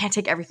you can't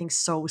take everything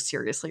so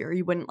seriously or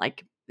you wouldn't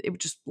like it would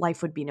just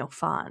life would be no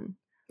fun.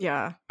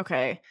 Yeah,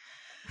 okay.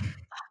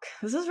 Fuck,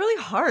 this is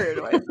really hard.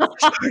 Why is this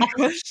such a hard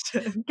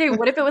question? Okay,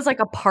 what if it was like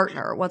a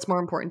partner? What's more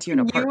important to you in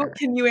a partner?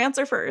 Can you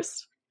answer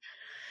first?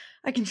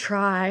 I can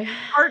try.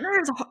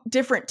 Partner is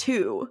different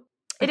too.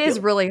 It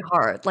is really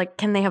hard. Like,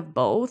 can they have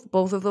both?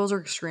 Both of those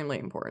are extremely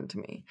important to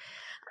me.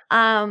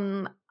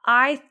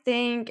 I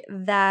think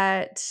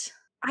that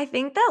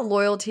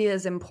loyalty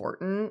is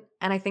important,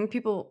 and I think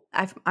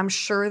I'm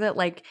sure that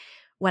like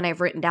when I've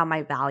written down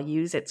my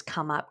values, it's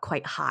come up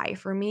quite high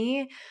for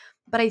me.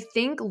 But I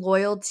think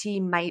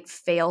loyalty might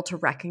fail to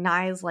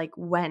recognize like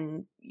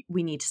when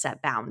we need to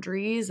set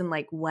boundaries and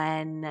like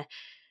when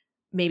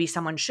maybe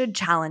someone should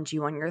challenge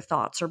you on your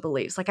thoughts or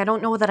beliefs. Like, I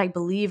don't know that I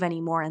believe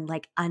anymore in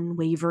like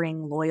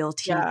unwavering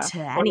loyalty to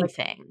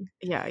anything.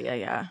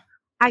 Yeah.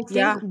 I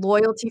think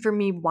loyalty for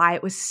me, why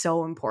it was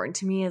so important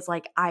to me is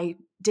like I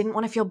didn't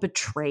want to feel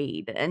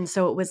betrayed. And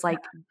so it was like,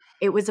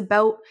 it was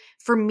about,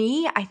 for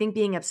me, I think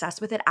being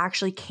obsessed with it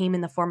actually came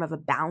in the form of a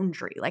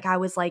boundary. Like I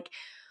was like,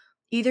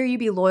 either you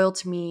be loyal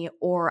to me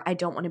or I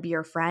don't want to be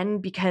your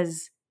friend,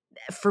 because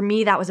for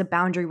me, that was a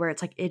boundary where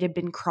it's like it had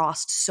been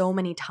crossed so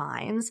many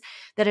times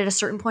that at a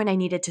certain point I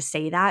needed to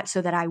say that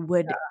so that I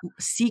would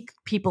seek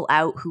people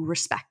out who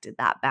respected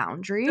that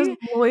boundary. Does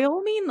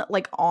loyal mean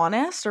like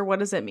honest, or what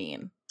does it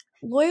mean?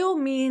 Loyal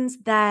means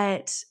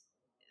that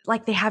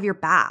like they have your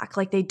back,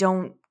 like they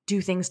don't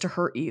do things to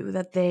hurt you,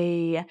 that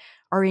they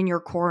are in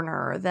your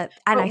corner, and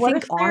I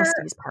think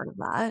honesty is part of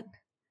that.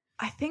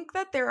 I think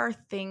that there are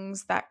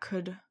things that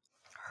could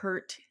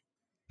hurt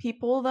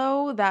people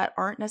though that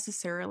aren't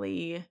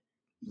necessarily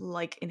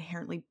like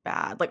inherently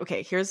bad. Like,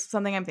 okay, here's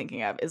something I'm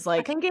thinking of is like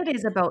I think it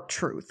is about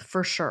truth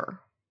for sure.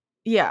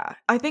 Yeah,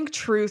 I think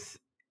truth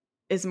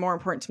is more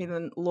important to me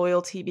than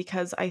loyalty,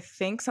 because I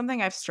think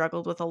something I've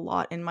struggled with a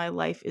lot in my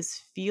life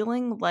is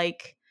feeling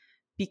like,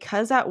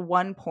 because at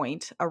one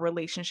point a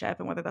relationship,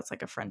 and whether that's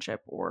like a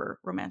friendship or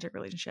romantic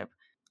relationship,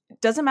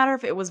 it doesn't matter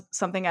if it was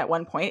something at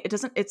one point,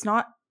 it's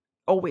not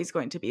always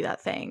going to be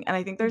that thing. And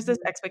I think there's this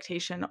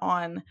expectation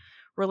on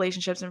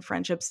relationships and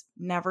friendships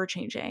never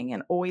changing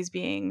and always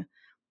being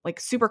like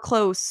super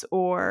close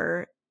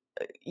or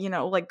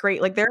like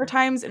great. Like there are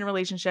times in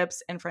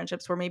relationships and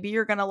friendships where maybe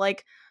you're gonna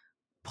like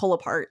pull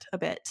apart a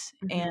bit,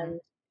 and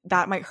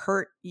that might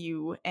hurt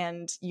you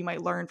and you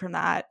might learn from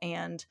that.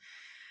 And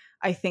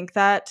I think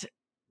that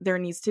there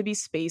needs to be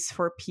space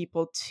for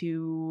people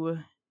to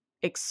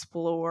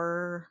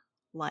explore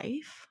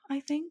life, I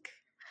think.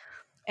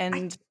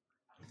 And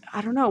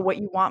I don't know, what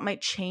you want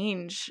might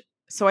change.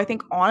 So I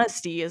think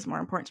honesty is more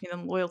important to me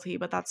than loyalty,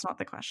 but that's not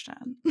the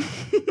question.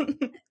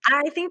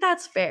 I think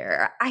that's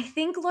fair. I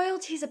think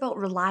loyalty is about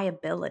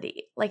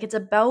reliability. Like it's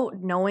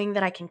about knowing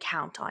that I can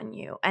count on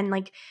you and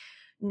like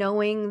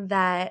knowing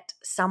that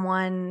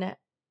someone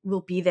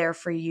will be there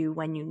for you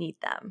when you need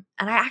them.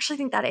 And I actually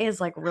think that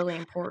is like really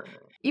important,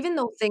 even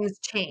though things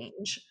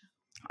change.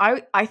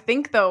 I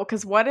think though,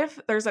 because what if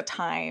there's a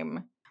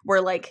time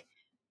where like,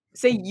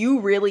 say you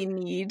really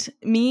need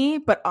me,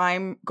 but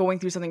I'm going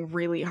through something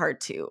really hard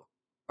too,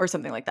 or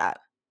something like that.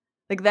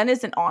 Like, then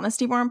isn't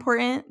honesty more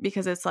important?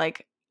 Because it's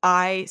like,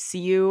 I see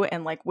you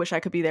and like wish I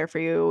could be there for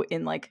you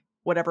in like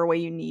whatever way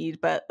you need,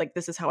 but like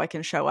this is how I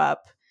can show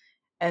up.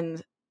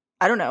 And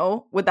I don't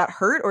know, would that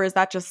hurt, or is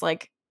that just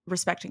like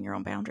respecting your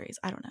own boundaries?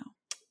 I don't know.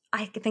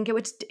 I think it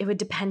would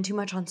depend too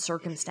much on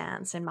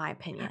circumstance, in my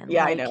opinion.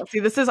 Yeah, like, I know. See,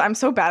 I'm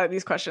so bad at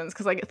these questions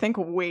because I think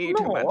way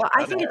too much.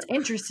 I think it's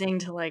interesting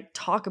to like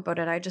talk about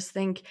it. I just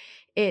think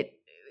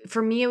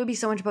for me, it would be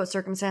so much about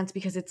circumstance,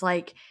 because it's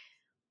like,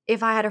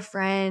 if I had a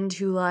friend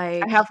who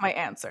like, I have my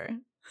answer.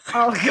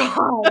 Oh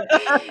God.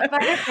 If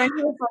I had a friend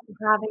who was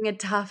like having a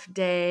tough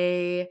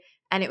day,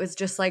 and it was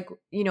just like,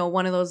 you know,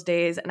 one of those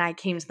days, and I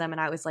came to them and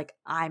I was like,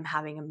 I'm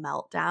having a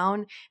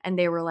meltdown. And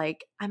they were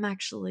like,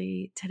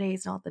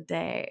 today's not the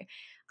day.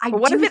 But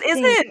what if it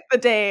isn't the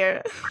day?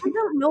 I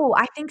don't know.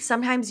 I think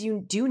sometimes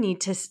you do need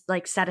to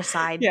like set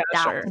aside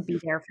to be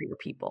there for your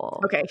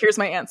people. Okay, here's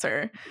my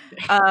answer.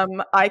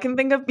 I can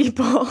think of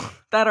people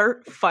that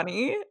are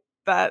funny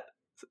that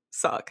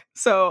suck.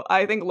 So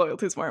I think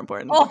loyalty is more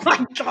important. Oh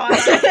my God.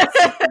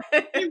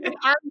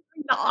 I'm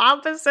the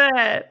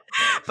opposite.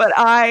 But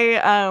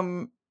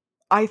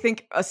I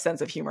think a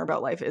sense of humor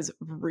about life is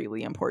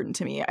really important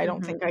to me. I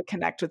don't think I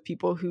connect with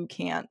people who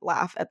can't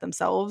laugh at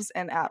themselves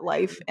and at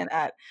life and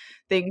at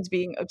things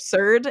being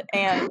absurd.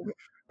 And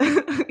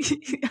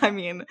I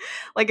mean,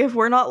 like, if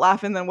we're not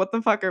laughing, then what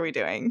the fuck are we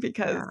doing?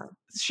 Because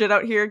shit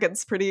out here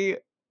gets pretty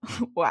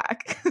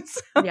whack.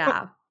 So,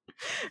 yeah.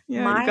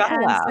 My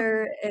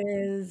answer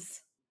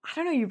is, I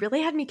don't know. You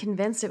really had me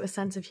convinced it was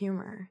sense of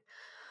humor.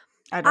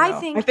 I don't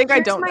know. I think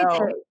I don't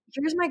know.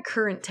 Here's my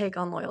current take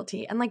on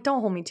loyalty. And like,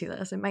 don't hold me to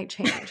this. It might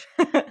change.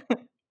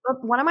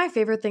 But one of my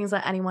favorite things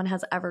that anyone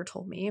has ever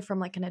told me from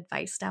like an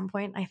advice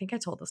standpoint, I think I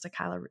told this to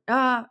Kyla.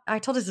 I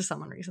told this to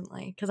someone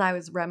recently because I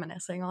was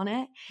reminiscing on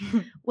it,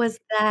 was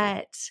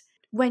that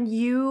when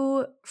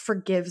you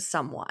forgive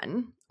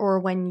someone, or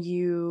when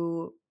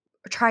you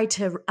try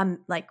to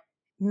like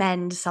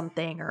mend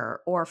something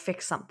or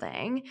fix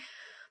something,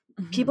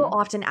 people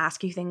often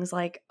ask you things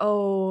like,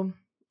 oh,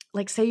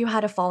 like say you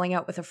had a falling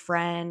out with a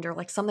friend, or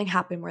like something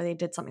happened where they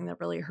did something that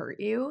really hurt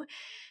you,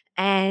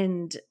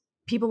 and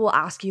people will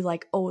ask you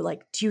like, oh,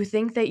 like, do you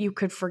think that you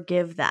could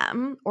forgive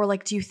them? Or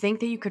like, do you think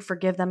that you could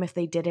forgive them if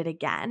they did it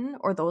again?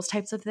 Or those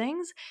types of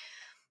things.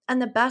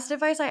 And the best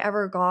advice I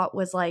ever got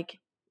was like,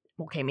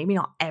 okay, maybe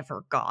not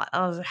ever got, that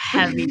was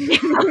heavy,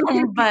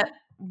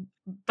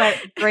 but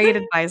great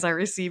advice I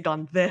received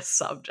on this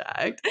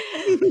subject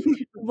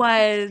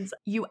was,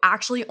 you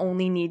actually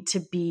only need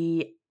to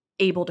be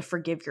able to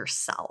forgive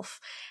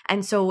yourself.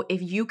 And so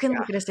if you can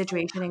look at a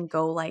situation and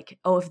go like,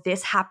 oh, if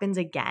this happens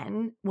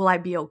again, will I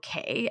be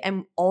okay?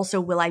 And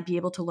also, will I be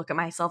able to look at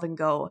myself and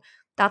go,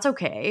 that's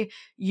okay.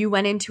 You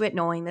went into it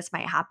knowing this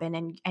might happen,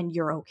 and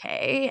you're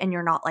okay, and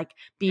you're not like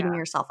beating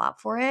yourself up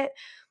for it.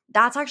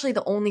 That's actually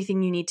the only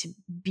thing you need to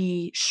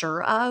be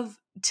sure of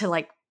to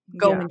like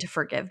go into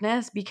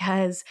forgiveness,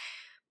 because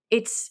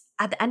it's,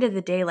 at the end of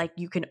the day, like,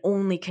 you can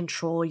only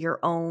control your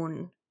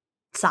own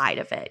side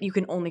of it. You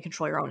can only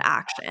control your own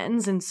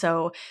actions. And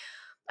so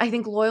I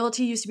think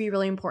loyalty used to be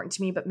really important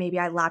to me, but maybe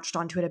I latched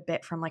onto it a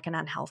bit from like an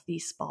unhealthy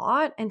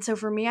spot. And so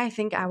for me, I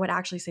think I would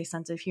actually say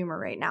sense of humor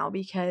right now,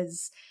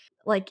 because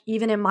like,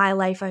 even in my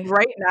life,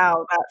 right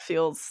now that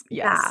feels,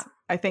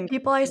 I think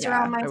people I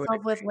surround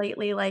myself with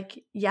lately,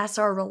 like, yes,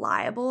 are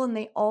reliable, and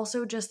they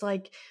also just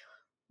like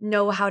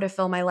know how to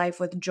fill my life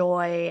with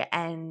joy,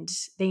 and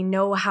they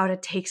know how to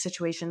take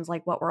situations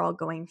like what we're all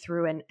going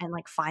through and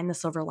like find the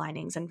silver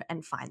linings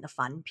and find the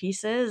fun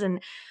pieces.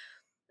 And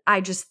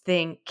I just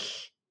think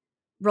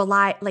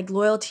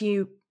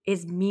loyalty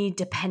is me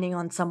depending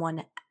on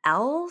someone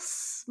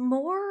else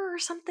more or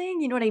something.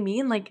 You know what I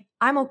mean? Like,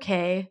 I'm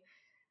okay.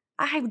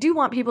 I do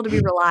want people to be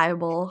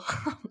reliable.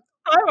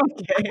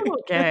 I'm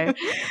okay.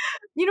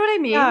 You know what I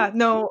mean? Yeah,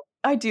 no,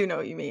 I do know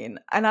what you mean.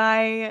 And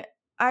I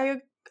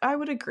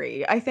would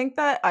agree. I think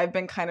that I've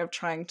been kind of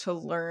trying to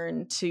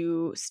learn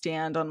to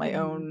stand on my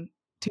own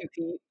 2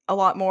 feet a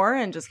lot more,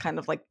 and just kind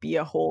of like be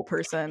a whole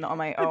person on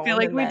my own. I feel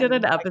like we did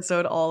an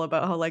episode all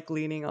about how like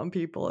leaning on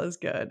people is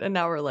good, and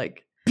now we're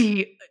like,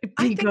 be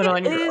good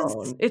on your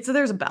own.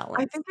 There's a balance.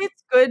 I think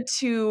it's good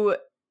to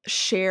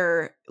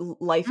share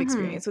life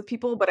experience with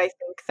people, but I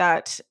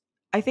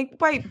think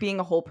by being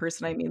a whole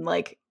person, I mean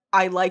like,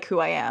 I like who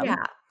I am.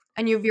 Yeah.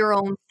 And you have your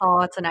own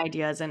thoughts and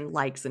ideas and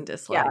likes and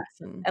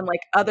dislikes. And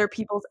like, other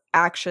people's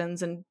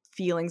actions and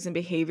feelings and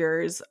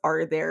behaviors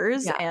are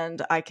theirs,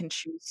 and I can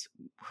choose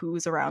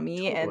who's around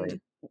me, and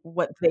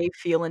what they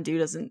feel and do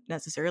doesn't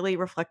necessarily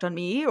reflect on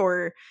me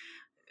or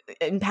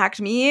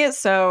impact me.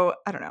 So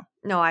I don't know.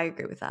 No, I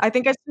agree with that. I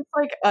think it's just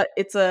like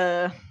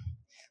so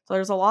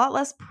there's a lot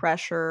less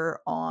pressure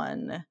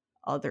on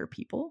other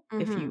people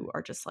if you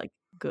are just like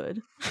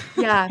good.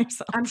 Yeah,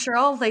 I'm sure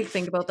I'll like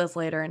think about this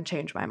later and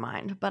change my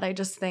mind. But I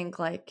just think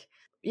like,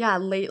 yeah,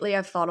 lately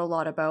I've thought a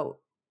lot about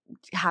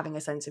having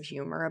a sense of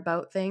humor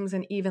about things,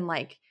 and even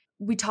like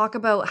we talk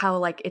about how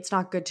like it's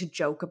not good to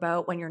joke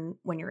about when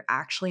you're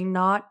actually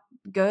not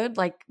good.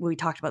 Like we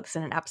talked about this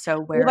in an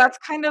episode where that's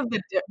kind of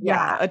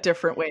yeah, a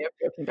different way of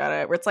joking about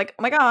it, where it's like,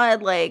 oh my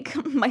god, like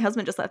my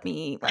husband just left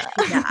me.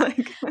 yeah.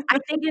 Like, I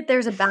think that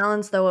there's a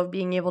balance though of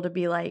being able to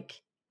be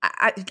like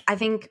I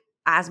think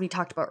as we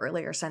talked about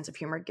earlier, sense of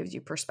humor gives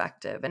you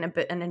perspective and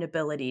an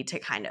ability to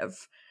kind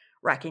of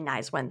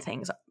recognize when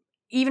things,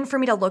 even for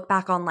me to look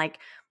back on like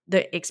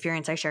the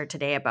experience I shared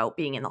today about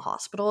being in the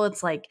hospital,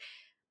 it's like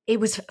it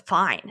was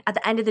fine. At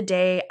the end of the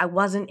day, I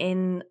wasn't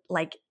in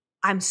like,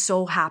 I'm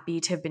so happy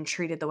to have been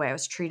treated the way I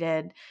was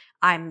treated.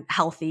 I'm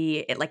healthy.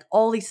 It like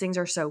all these things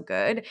are so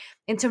good.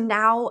 And so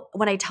now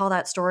when I tell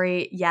that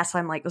story, yes,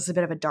 I'm like, this is a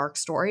bit of a dark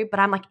story, but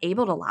I'm like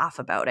able to laugh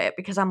about it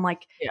because I'm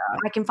like, yeah,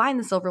 I can find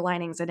the silver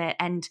linings in it.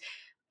 And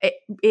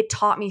it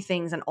taught me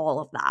things and all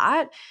of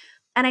that.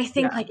 And I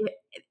think like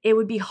it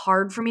would be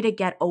hard for me to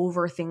get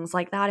over things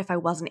like that if I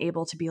wasn't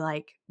able to be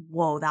like,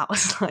 whoa, that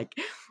was like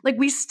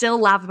we still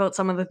laugh about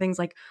some of the things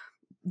like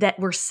that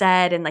were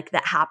said and like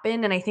that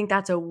happened. And I think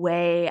that's a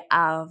way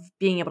of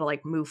being able to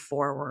like move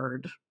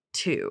forward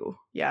too.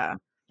 Yeah.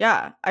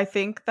 Yeah. I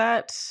think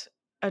that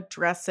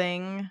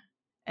addressing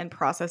and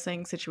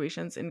processing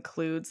situations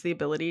includes the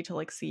ability to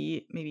like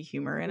see maybe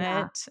humor in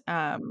it.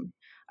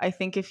 I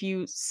think if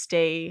you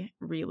stay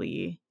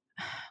really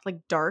like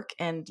dark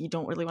and you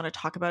don't really want to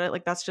talk about it,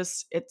 like that's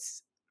just,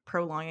 it's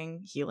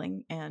prolonging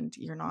healing and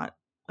you're not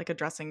like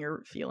addressing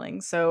your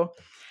feelings. So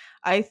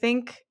I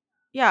think,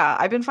 yeah,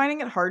 I've been finding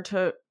it hard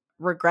to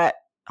regret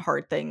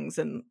hard things,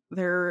 and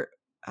there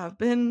have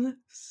been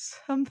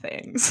some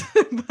things,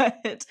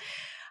 but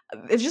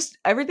it's just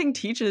everything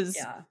teaches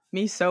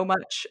me so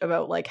much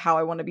about like how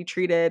I want to be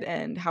treated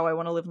and how I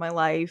want to live my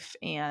life.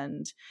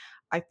 And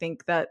I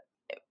think that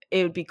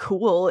it would be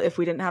cool if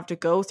we didn't have to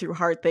go through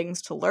hard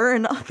things to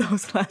learn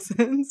those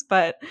lessons.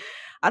 But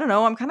I don't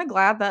know. I'm kind of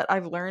glad that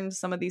I've learned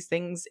some of these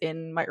things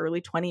in my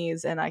early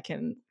 20s and I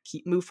can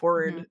move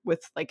forward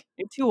with like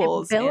new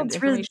tools It and builds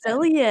information.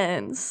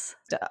 resilience.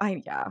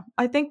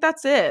 I think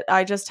that's it.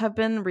 I just have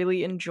been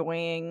really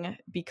enjoying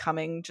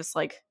becoming just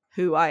like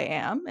who I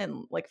am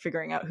and like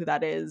figuring out who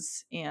that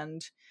is.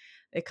 And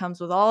it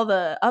comes with all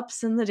the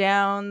ups and the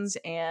downs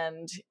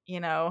and, you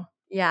know.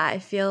 Yeah, I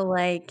feel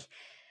like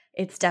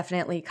it's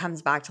definitely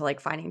comes back to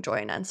like finding joy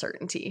in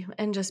uncertainty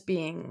and just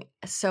being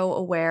so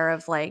aware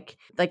of like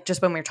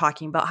just when we were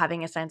talking about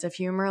having a sense of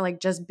humor, like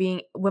just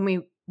being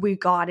when we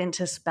got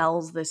into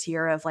spells this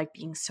year of like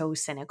being so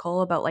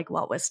cynical about like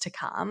what was to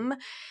come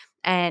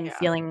and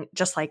feeling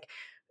just like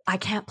I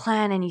can't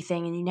plan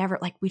anything and you never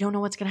like we don't know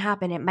what's going to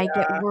happen. It might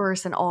get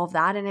worse and all of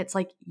that. And it's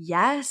like,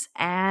 yes,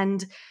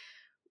 and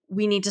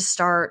we need to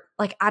start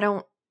like I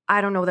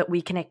don't know that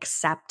we can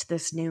accept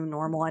this new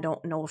normal. I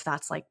don't know if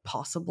that's like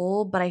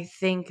possible, but I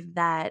think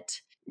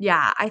that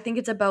I think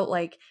it's about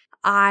like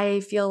I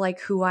feel like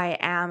who I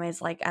am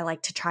is like I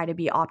like to try to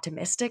be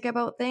optimistic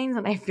about things,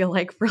 and I feel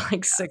like for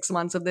like 6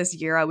 months of this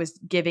year I was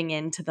giving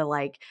in to the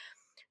like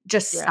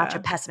just such a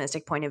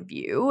pessimistic point of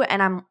view,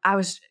 and I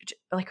was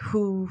like,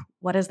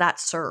 what does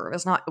that serve?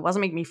 It wasn't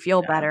making me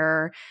feel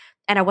better,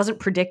 and I wasn't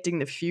predicting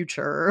the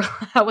future.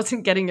 I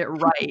wasn't getting it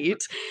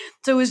right.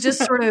 So it was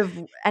just sort of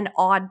an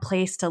odd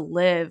place to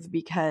live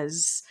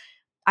because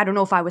I don't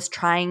know if I was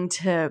trying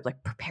to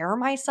like prepare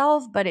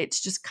myself, but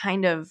it's just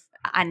kind of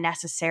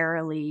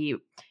unnecessarily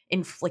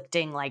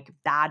inflicting like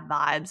bad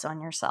vibes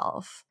on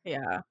yourself.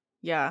 Yeah.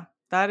 Yeah.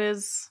 That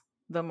is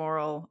the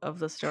moral of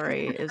the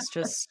story is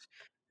just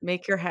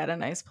make your head a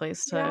nice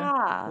place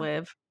to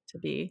live, to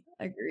be.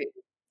 Agreed.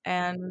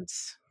 And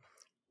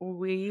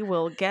we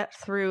will get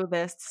through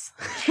this.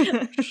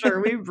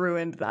 Sure, we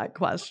ruined that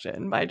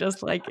question by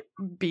just like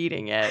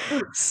beating it.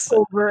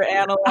 Over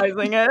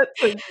analyzing it.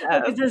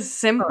 It was a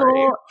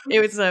simple,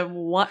 it was a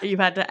what you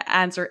had to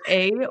answer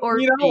A or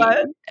you know B,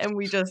 what? and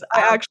we just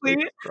I actually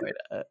destroyed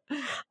it.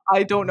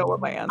 I don't know what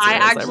my answer I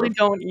is. actually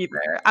don't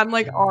either. I'm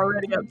like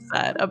already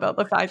upset about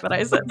the fact that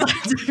I said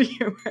sense of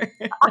humor.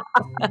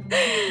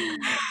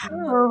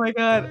 Oh my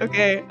god.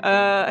 Okay.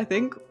 I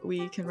think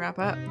we can wrap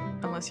up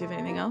unless you have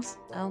anything else.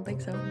 I don't think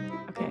so.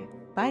 Okay.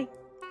 Bye.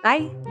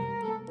 Bye.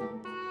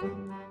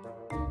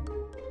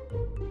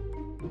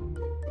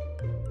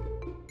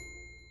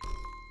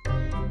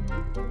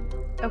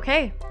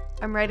 Okay,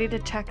 I'm ready to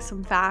check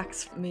some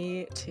facts.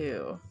 Me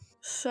too.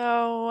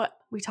 So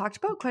we talked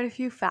about quite a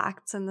few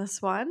facts in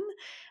this one.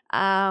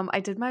 I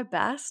did my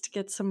best to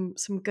get some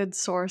good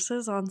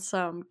sources on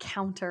some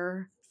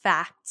counter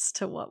facts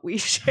to what we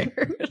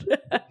shared.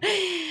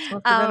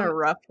 Must have been a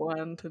rough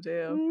one to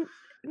do.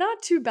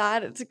 Not too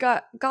bad. It's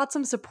got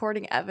some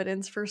supporting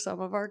evidence for some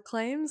of our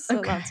claims,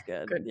 so that's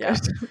good. Good.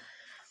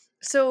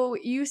 So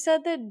you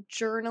said that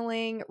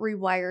journaling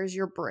rewires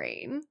your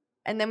brain.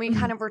 And then we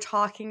kind of were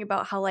talking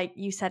about how, like,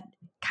 you said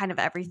kind of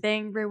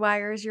everything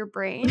rewires your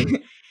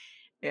brain.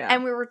 Yeah.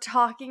 And we were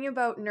talking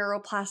about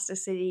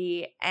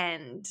neuroplasticity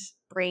and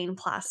brain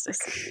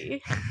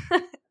plasticity.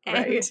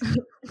 Right.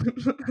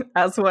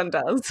 As one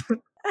does.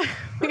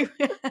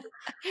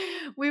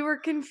 we were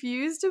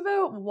confused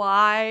about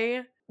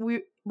why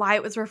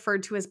it was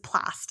referred to as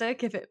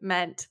plastic if it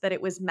meant that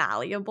it was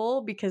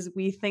malleable, because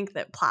we think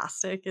that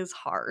plastic is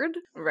hard.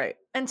 Right.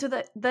 And so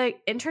the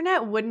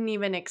internet wouldn't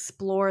even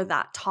explore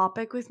that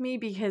topic with me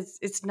because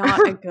it's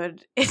not a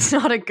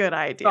good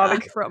idea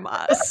from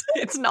us.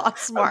 It's not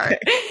smart. Okay.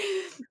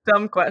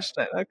 Dumb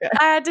question. Okay.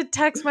 I had to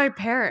text my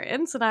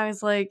parents and I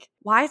was like,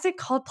 why is it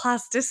called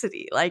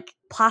plasticity? Like,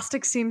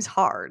 plastic seems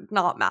hard,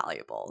 not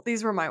malleable.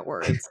 These were my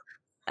words.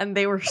 And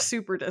they were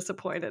super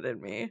disappointed in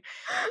me.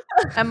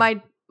 And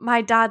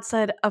my dad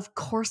said, of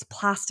course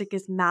plastic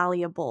is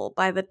malleable.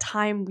 By the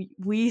time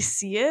we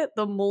see it,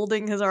 the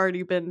molding has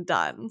already been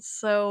done.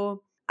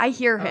 So I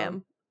hear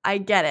him. I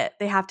get it.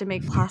 They have to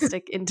make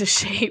plastic into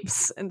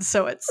shapes. And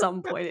so at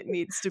some point it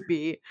needs to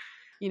be,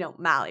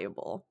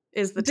 malleable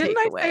is the takeaway.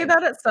 Didn't I say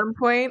that at some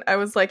point? I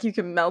was like, you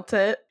can melt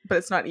it, but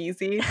it's not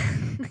easy.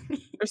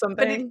 Or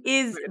something.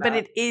 But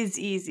it is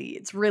easy.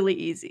 It's really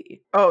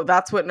easy. Oh,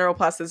 that's what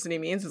neuroplasticity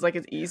means? Is like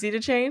it's easy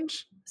to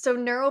change? So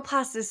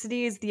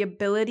neuroplasticity is the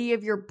ability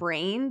of your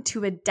brain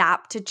to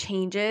adapt to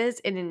changes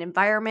in an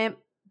environment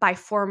by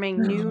forming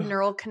new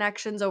neural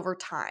connections over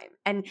time.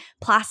 And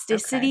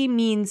plasticity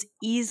means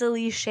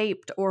easily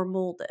shaped or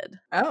molded.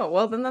 Oh,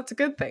 well then that's a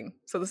good thing.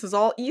 So this is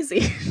all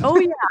easy. Oh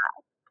yeah.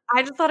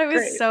 I just thought it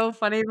was so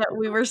funny that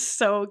we were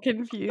so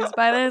confused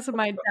by this, and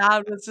my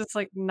dad was just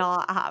like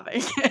not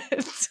having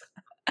it.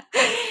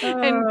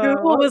 And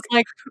Google was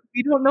like,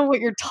 we don't know what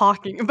you're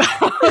talking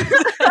about.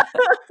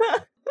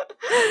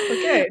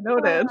 Okay,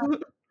 noted.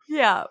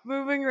 Yeah,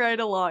 moving right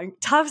along.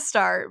 Tough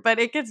start, but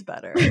it gets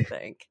better, I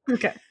think.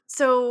 Okay.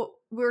 So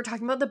we were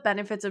talking about the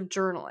benefits of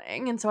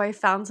journaling, and so I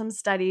found some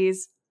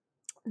studies.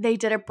 They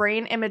did a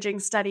brain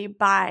imaging study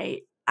at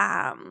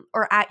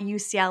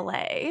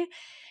UCLA,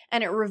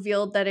 and it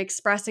revealed that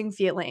expressing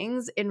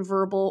feelings in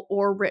verbal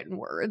or written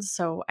words,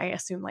 so I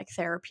assume like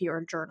therapy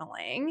or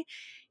journaling,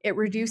 it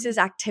reduces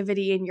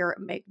activity in your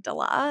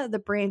amygdala, the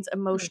brain's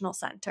emotional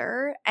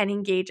center, and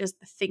engages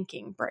the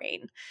thinking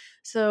brain.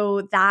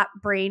 So that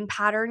brain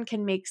pattern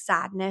can make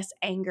sadness,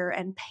 anger,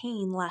 and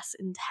pain less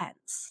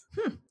intense.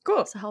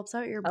 Cool. So it helps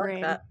out your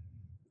brain. I like that.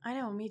 I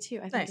know, me too.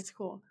 I think it's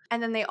cool.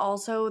 And then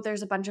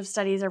there's a bunch of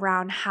studies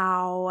around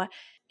how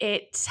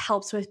it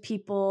helps with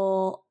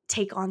people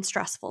take on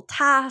stressful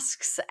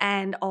tasks.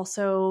 And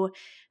also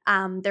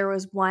there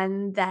was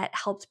one that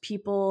helped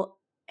people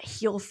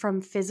heal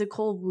from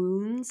physical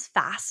wounds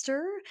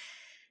faster.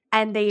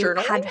 And they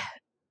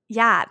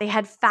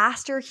had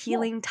faster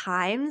healing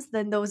times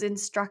than those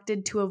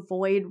instructed to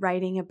avoid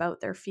writing about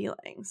their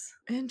feelings.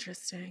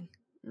 Interesting.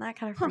 Isn't that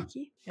kind of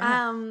freaky?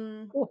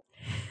 Yeah. Cool.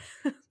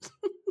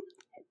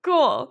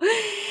 Cool.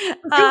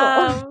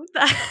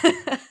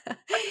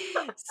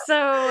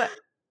 So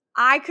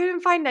I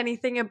couldn't find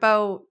anything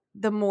about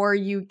the more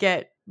you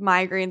get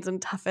migraines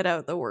and tough it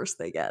out, the worse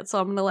they get. So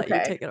I'm going to let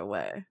you take it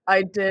away.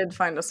 I did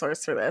find a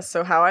source for this.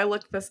 So how I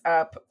looked this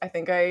up, I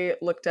think I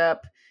looked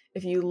up,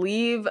 if you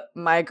leave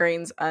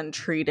migraines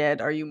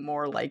untreated, are you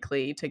more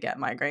likely to get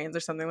migraines or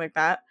something like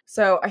that?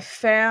 So I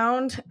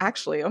found,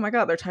 actually, oh my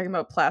God, they're talking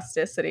about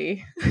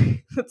plasticity. Oh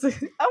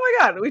my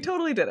God, we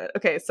totally did it.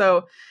 Okay,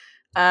 so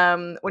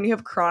when you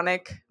have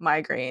chronic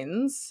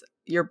migraines,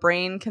 your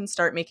brain can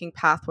start making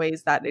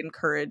pathways that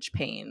encourage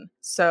pain.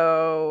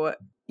 So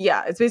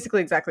yeah, it's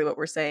basically exactly what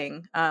we're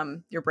saying.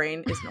 Your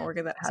brain is an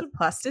organ that has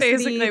plasticity.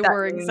 Basically,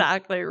 we're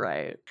exactly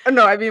right.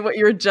 No, I mean what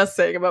you were just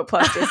saying about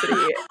plasticity.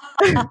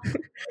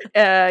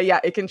 Yeah,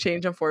 it can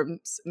change and form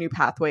new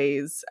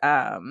pathways.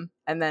 And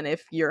then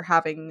if you're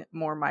having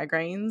more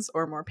migraines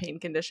or more pain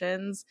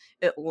conditions,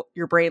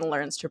 your brain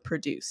learns to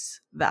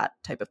produce that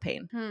type of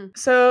pain.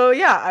 So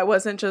yeah, I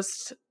wasn't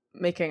just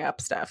making up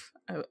stuff.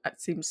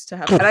 It seems to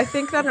have, and I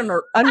think that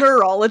a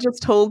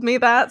neurologist told me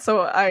that,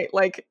 so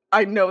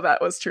I know that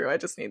was true. I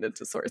just needed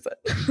to source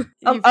it.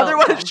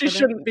 Otherwise, she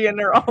shouldn't be a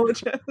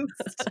neurologist.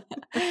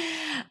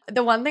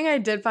 The one thing I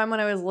did find when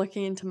I was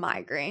looking into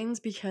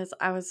migraines, because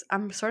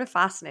I'm sort of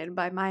fascinated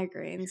by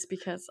migraines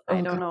because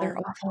I don't know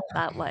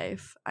that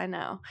life. I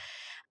know,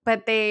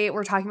 but they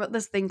were talking about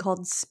this thing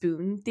called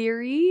spoon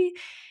theory.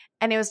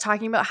 And it was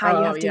talking about how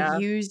you have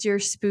to use your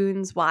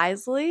spoons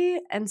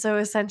wisely. And so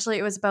essentially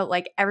it was about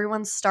like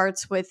everyone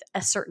starts with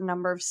a certain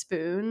number of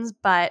spoons,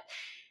 and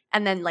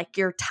then like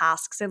your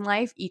tasks in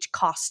life each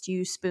cost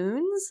you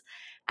spoons.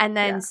 And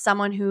then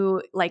someone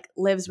who like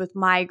lives with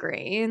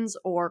migraines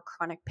or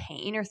chronic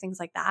pain or things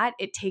like that,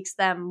 it takes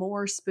them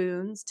more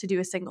spoons to do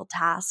a single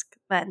task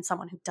than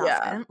someone who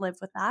doesn't live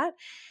with that.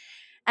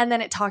 And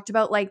then it talked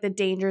about like the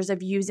dangers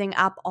of using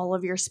up all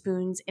of your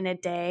spoons in a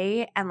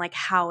day and like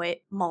how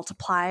it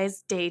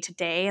multiplies day to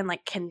day and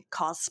like can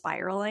cause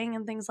spiraling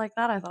and things like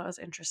that. I thought it was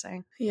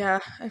interesting. Yeah,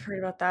 I've heard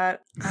about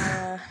that.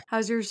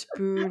 How's your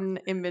spoon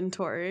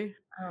inventory?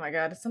 Oh my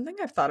God, it's something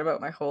I've thought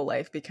about my whole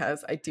life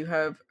because I do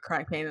have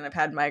chronic pain and I've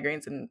had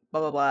migraines and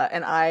blah, blah, blah.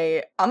 And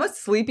I'm a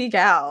sleepy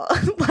gal.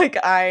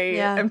 Like I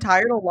am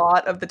tired a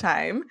lot of the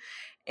time.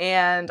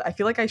 And I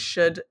feel like I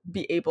should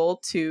be able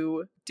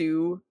to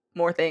do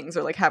more things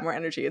or like have more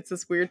energy. It's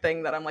this weird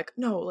thing that I'm like,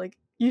 no, like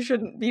you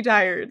shouldn't be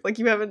tired. Like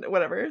you haven't,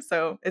 whatever.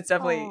 So it's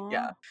definitely,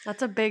 yeah.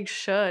 That's a big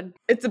should.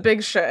 It's a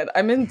big should.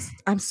 I'm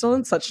still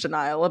in such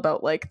denial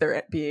about like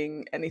there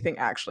being anything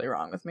actually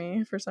wrong with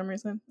me for some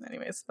reason.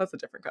 Anyways, that's a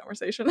different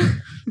conversation.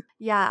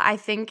 Yeah, I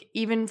think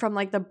even from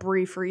like the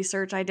brief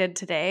research I did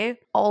today,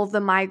 all of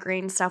the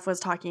migraine stuff was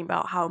talking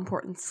about how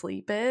important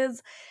sleep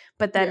is.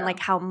 But then like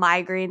how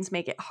migraines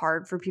make it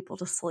hard for people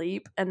to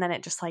sleep. And then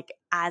it just like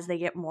as they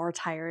get more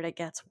tired, it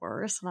gets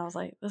worse. And I was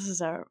like, this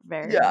is a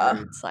very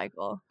weird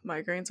cycle.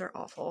 Migraines are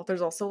awful.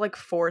 There's also like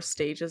 4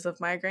 stages of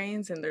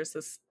migraines. And there's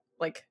this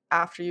like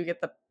after you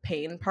get the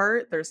pain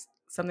part, there's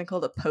something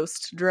called a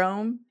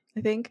post-drome,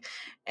 I think.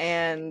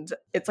 And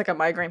it's like a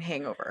migraine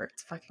hangover.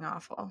 It's fucking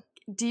awful.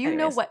 Do you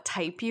know what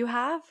type you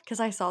have? Because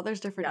I saw there's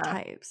different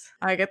types.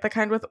 I get the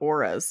kind with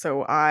auras,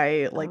 so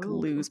I like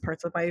lose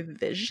parts of my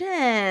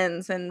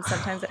visions, and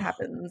sometimes it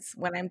happens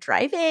when I'm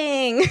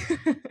driving.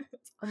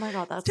 Oh my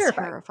God, that's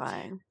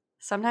terrifying.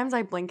 Sometimes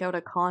I blink out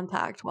a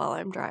contact while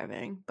I'm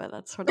driving, but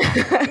that's sort of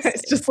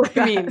it's just like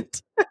I mean,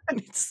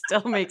 it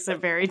still makes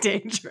it very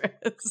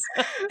dangerous.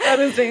 That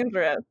is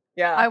dangerous.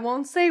 Yeah. I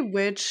won't say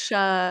which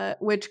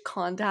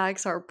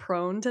contacts are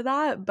prone to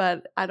that,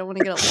 but I don't want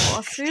to get a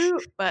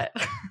lawsuit, but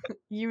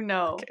you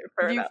know. Okay,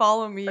 if you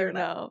follow me, you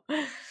know.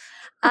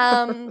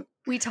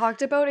 We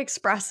talked about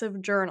expressive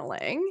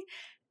journaling.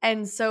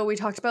 And so we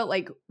talked about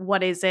like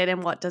what is it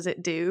and what does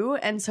it do?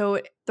 And so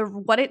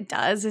what it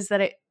does is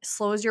that it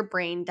slows your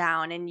brain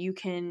down and you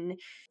can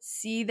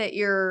see that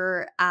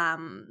your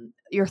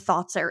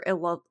thoughts are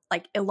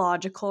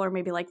illogical or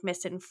maybe like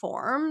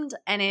misinformed,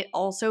 and it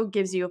also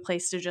gives you a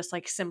place to just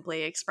like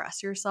simply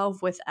express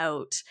yourself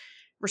without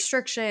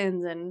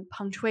restrictions and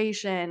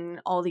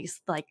punctuation, all these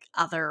like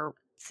other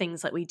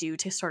things that we do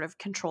to sort of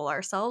control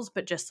ourselves.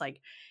 But just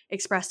like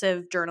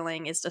expressive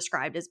journaling is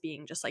described as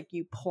being just like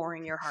you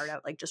pouring your heart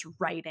out, like just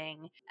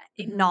writing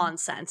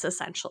nonsense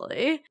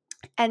essentially.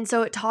 And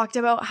so it talked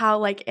about how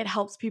like it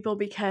helps people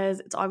because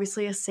it's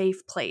obviously a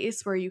safe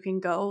place where you can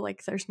go,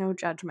 like there's no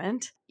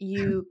judgment.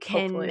 You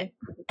can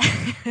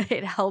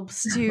it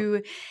helps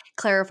to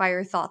clarify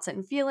your thoughts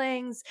and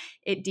feelings.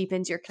 It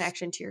deepens your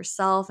connection to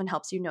yourself and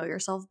helps you know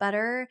yourself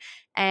better.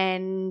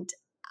 And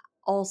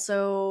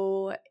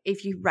also,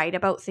 if you write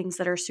about things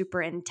that are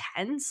super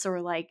intense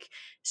or like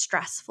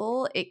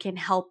stressful, it can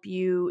help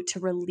you to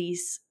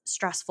release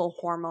stressful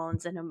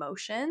hormones and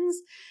emotions.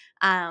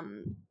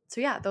 So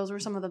yeah, those were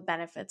some of the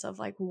benefits of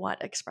like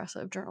what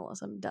expressive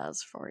journalism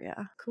does for you.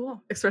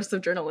 Cool.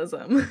 Expressive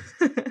journalism.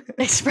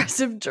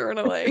 Expressive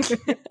journaling.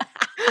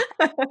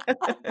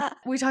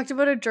 We talked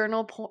about a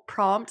journal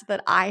prompt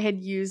that I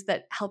had used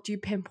that helped you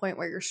pinpoint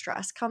where your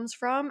stress comes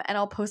from, and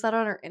I'll post that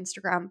on our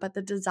Instagram. But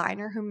the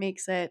designer who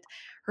makes it,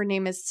 her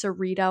name is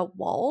Sarita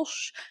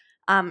Walsh.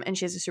 And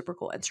she has a super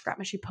cool Instagram,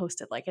 and she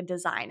posted like a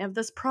design of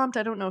this prompt.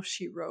 I don't know if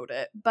she wrote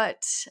it,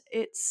 but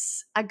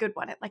it's a good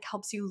one. It like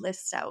helps you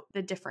list out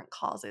the different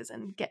causes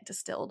and get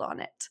distilled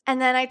on it.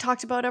 And then I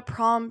talked about a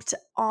prompt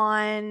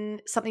on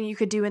something you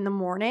could do in the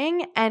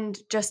morning. And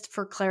just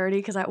for clarity,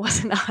 because I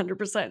wasn't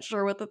 100%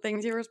 sure what the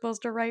things you were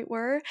supposed to write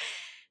were,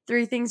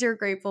 3 things you're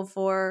grateful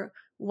for,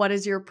 what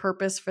is your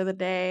purpose for the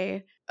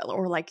day,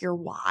 or like your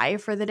why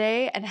for the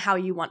day, and how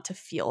you want to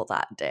feel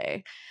that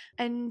day.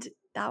 And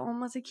that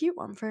one was a cute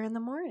one for in the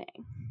morning.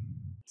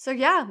 So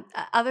yeah,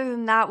 other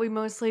than that, we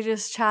mostly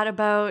just chat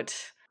about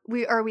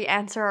we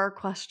answer our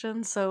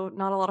questions, so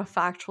not a lot of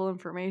factual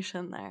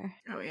information there.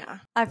 Oh yeah.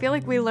 I feel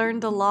like we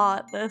learned a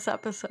lot this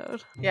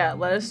episode. Yeah,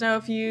 let us know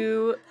if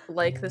you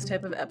like this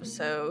type of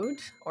episode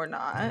or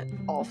not.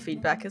 All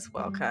feedback is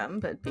welcome,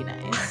 but be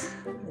nice.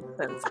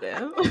 It's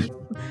sensitive.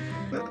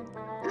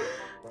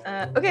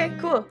 Okay,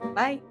 cool.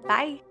 Bye.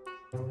 Bye.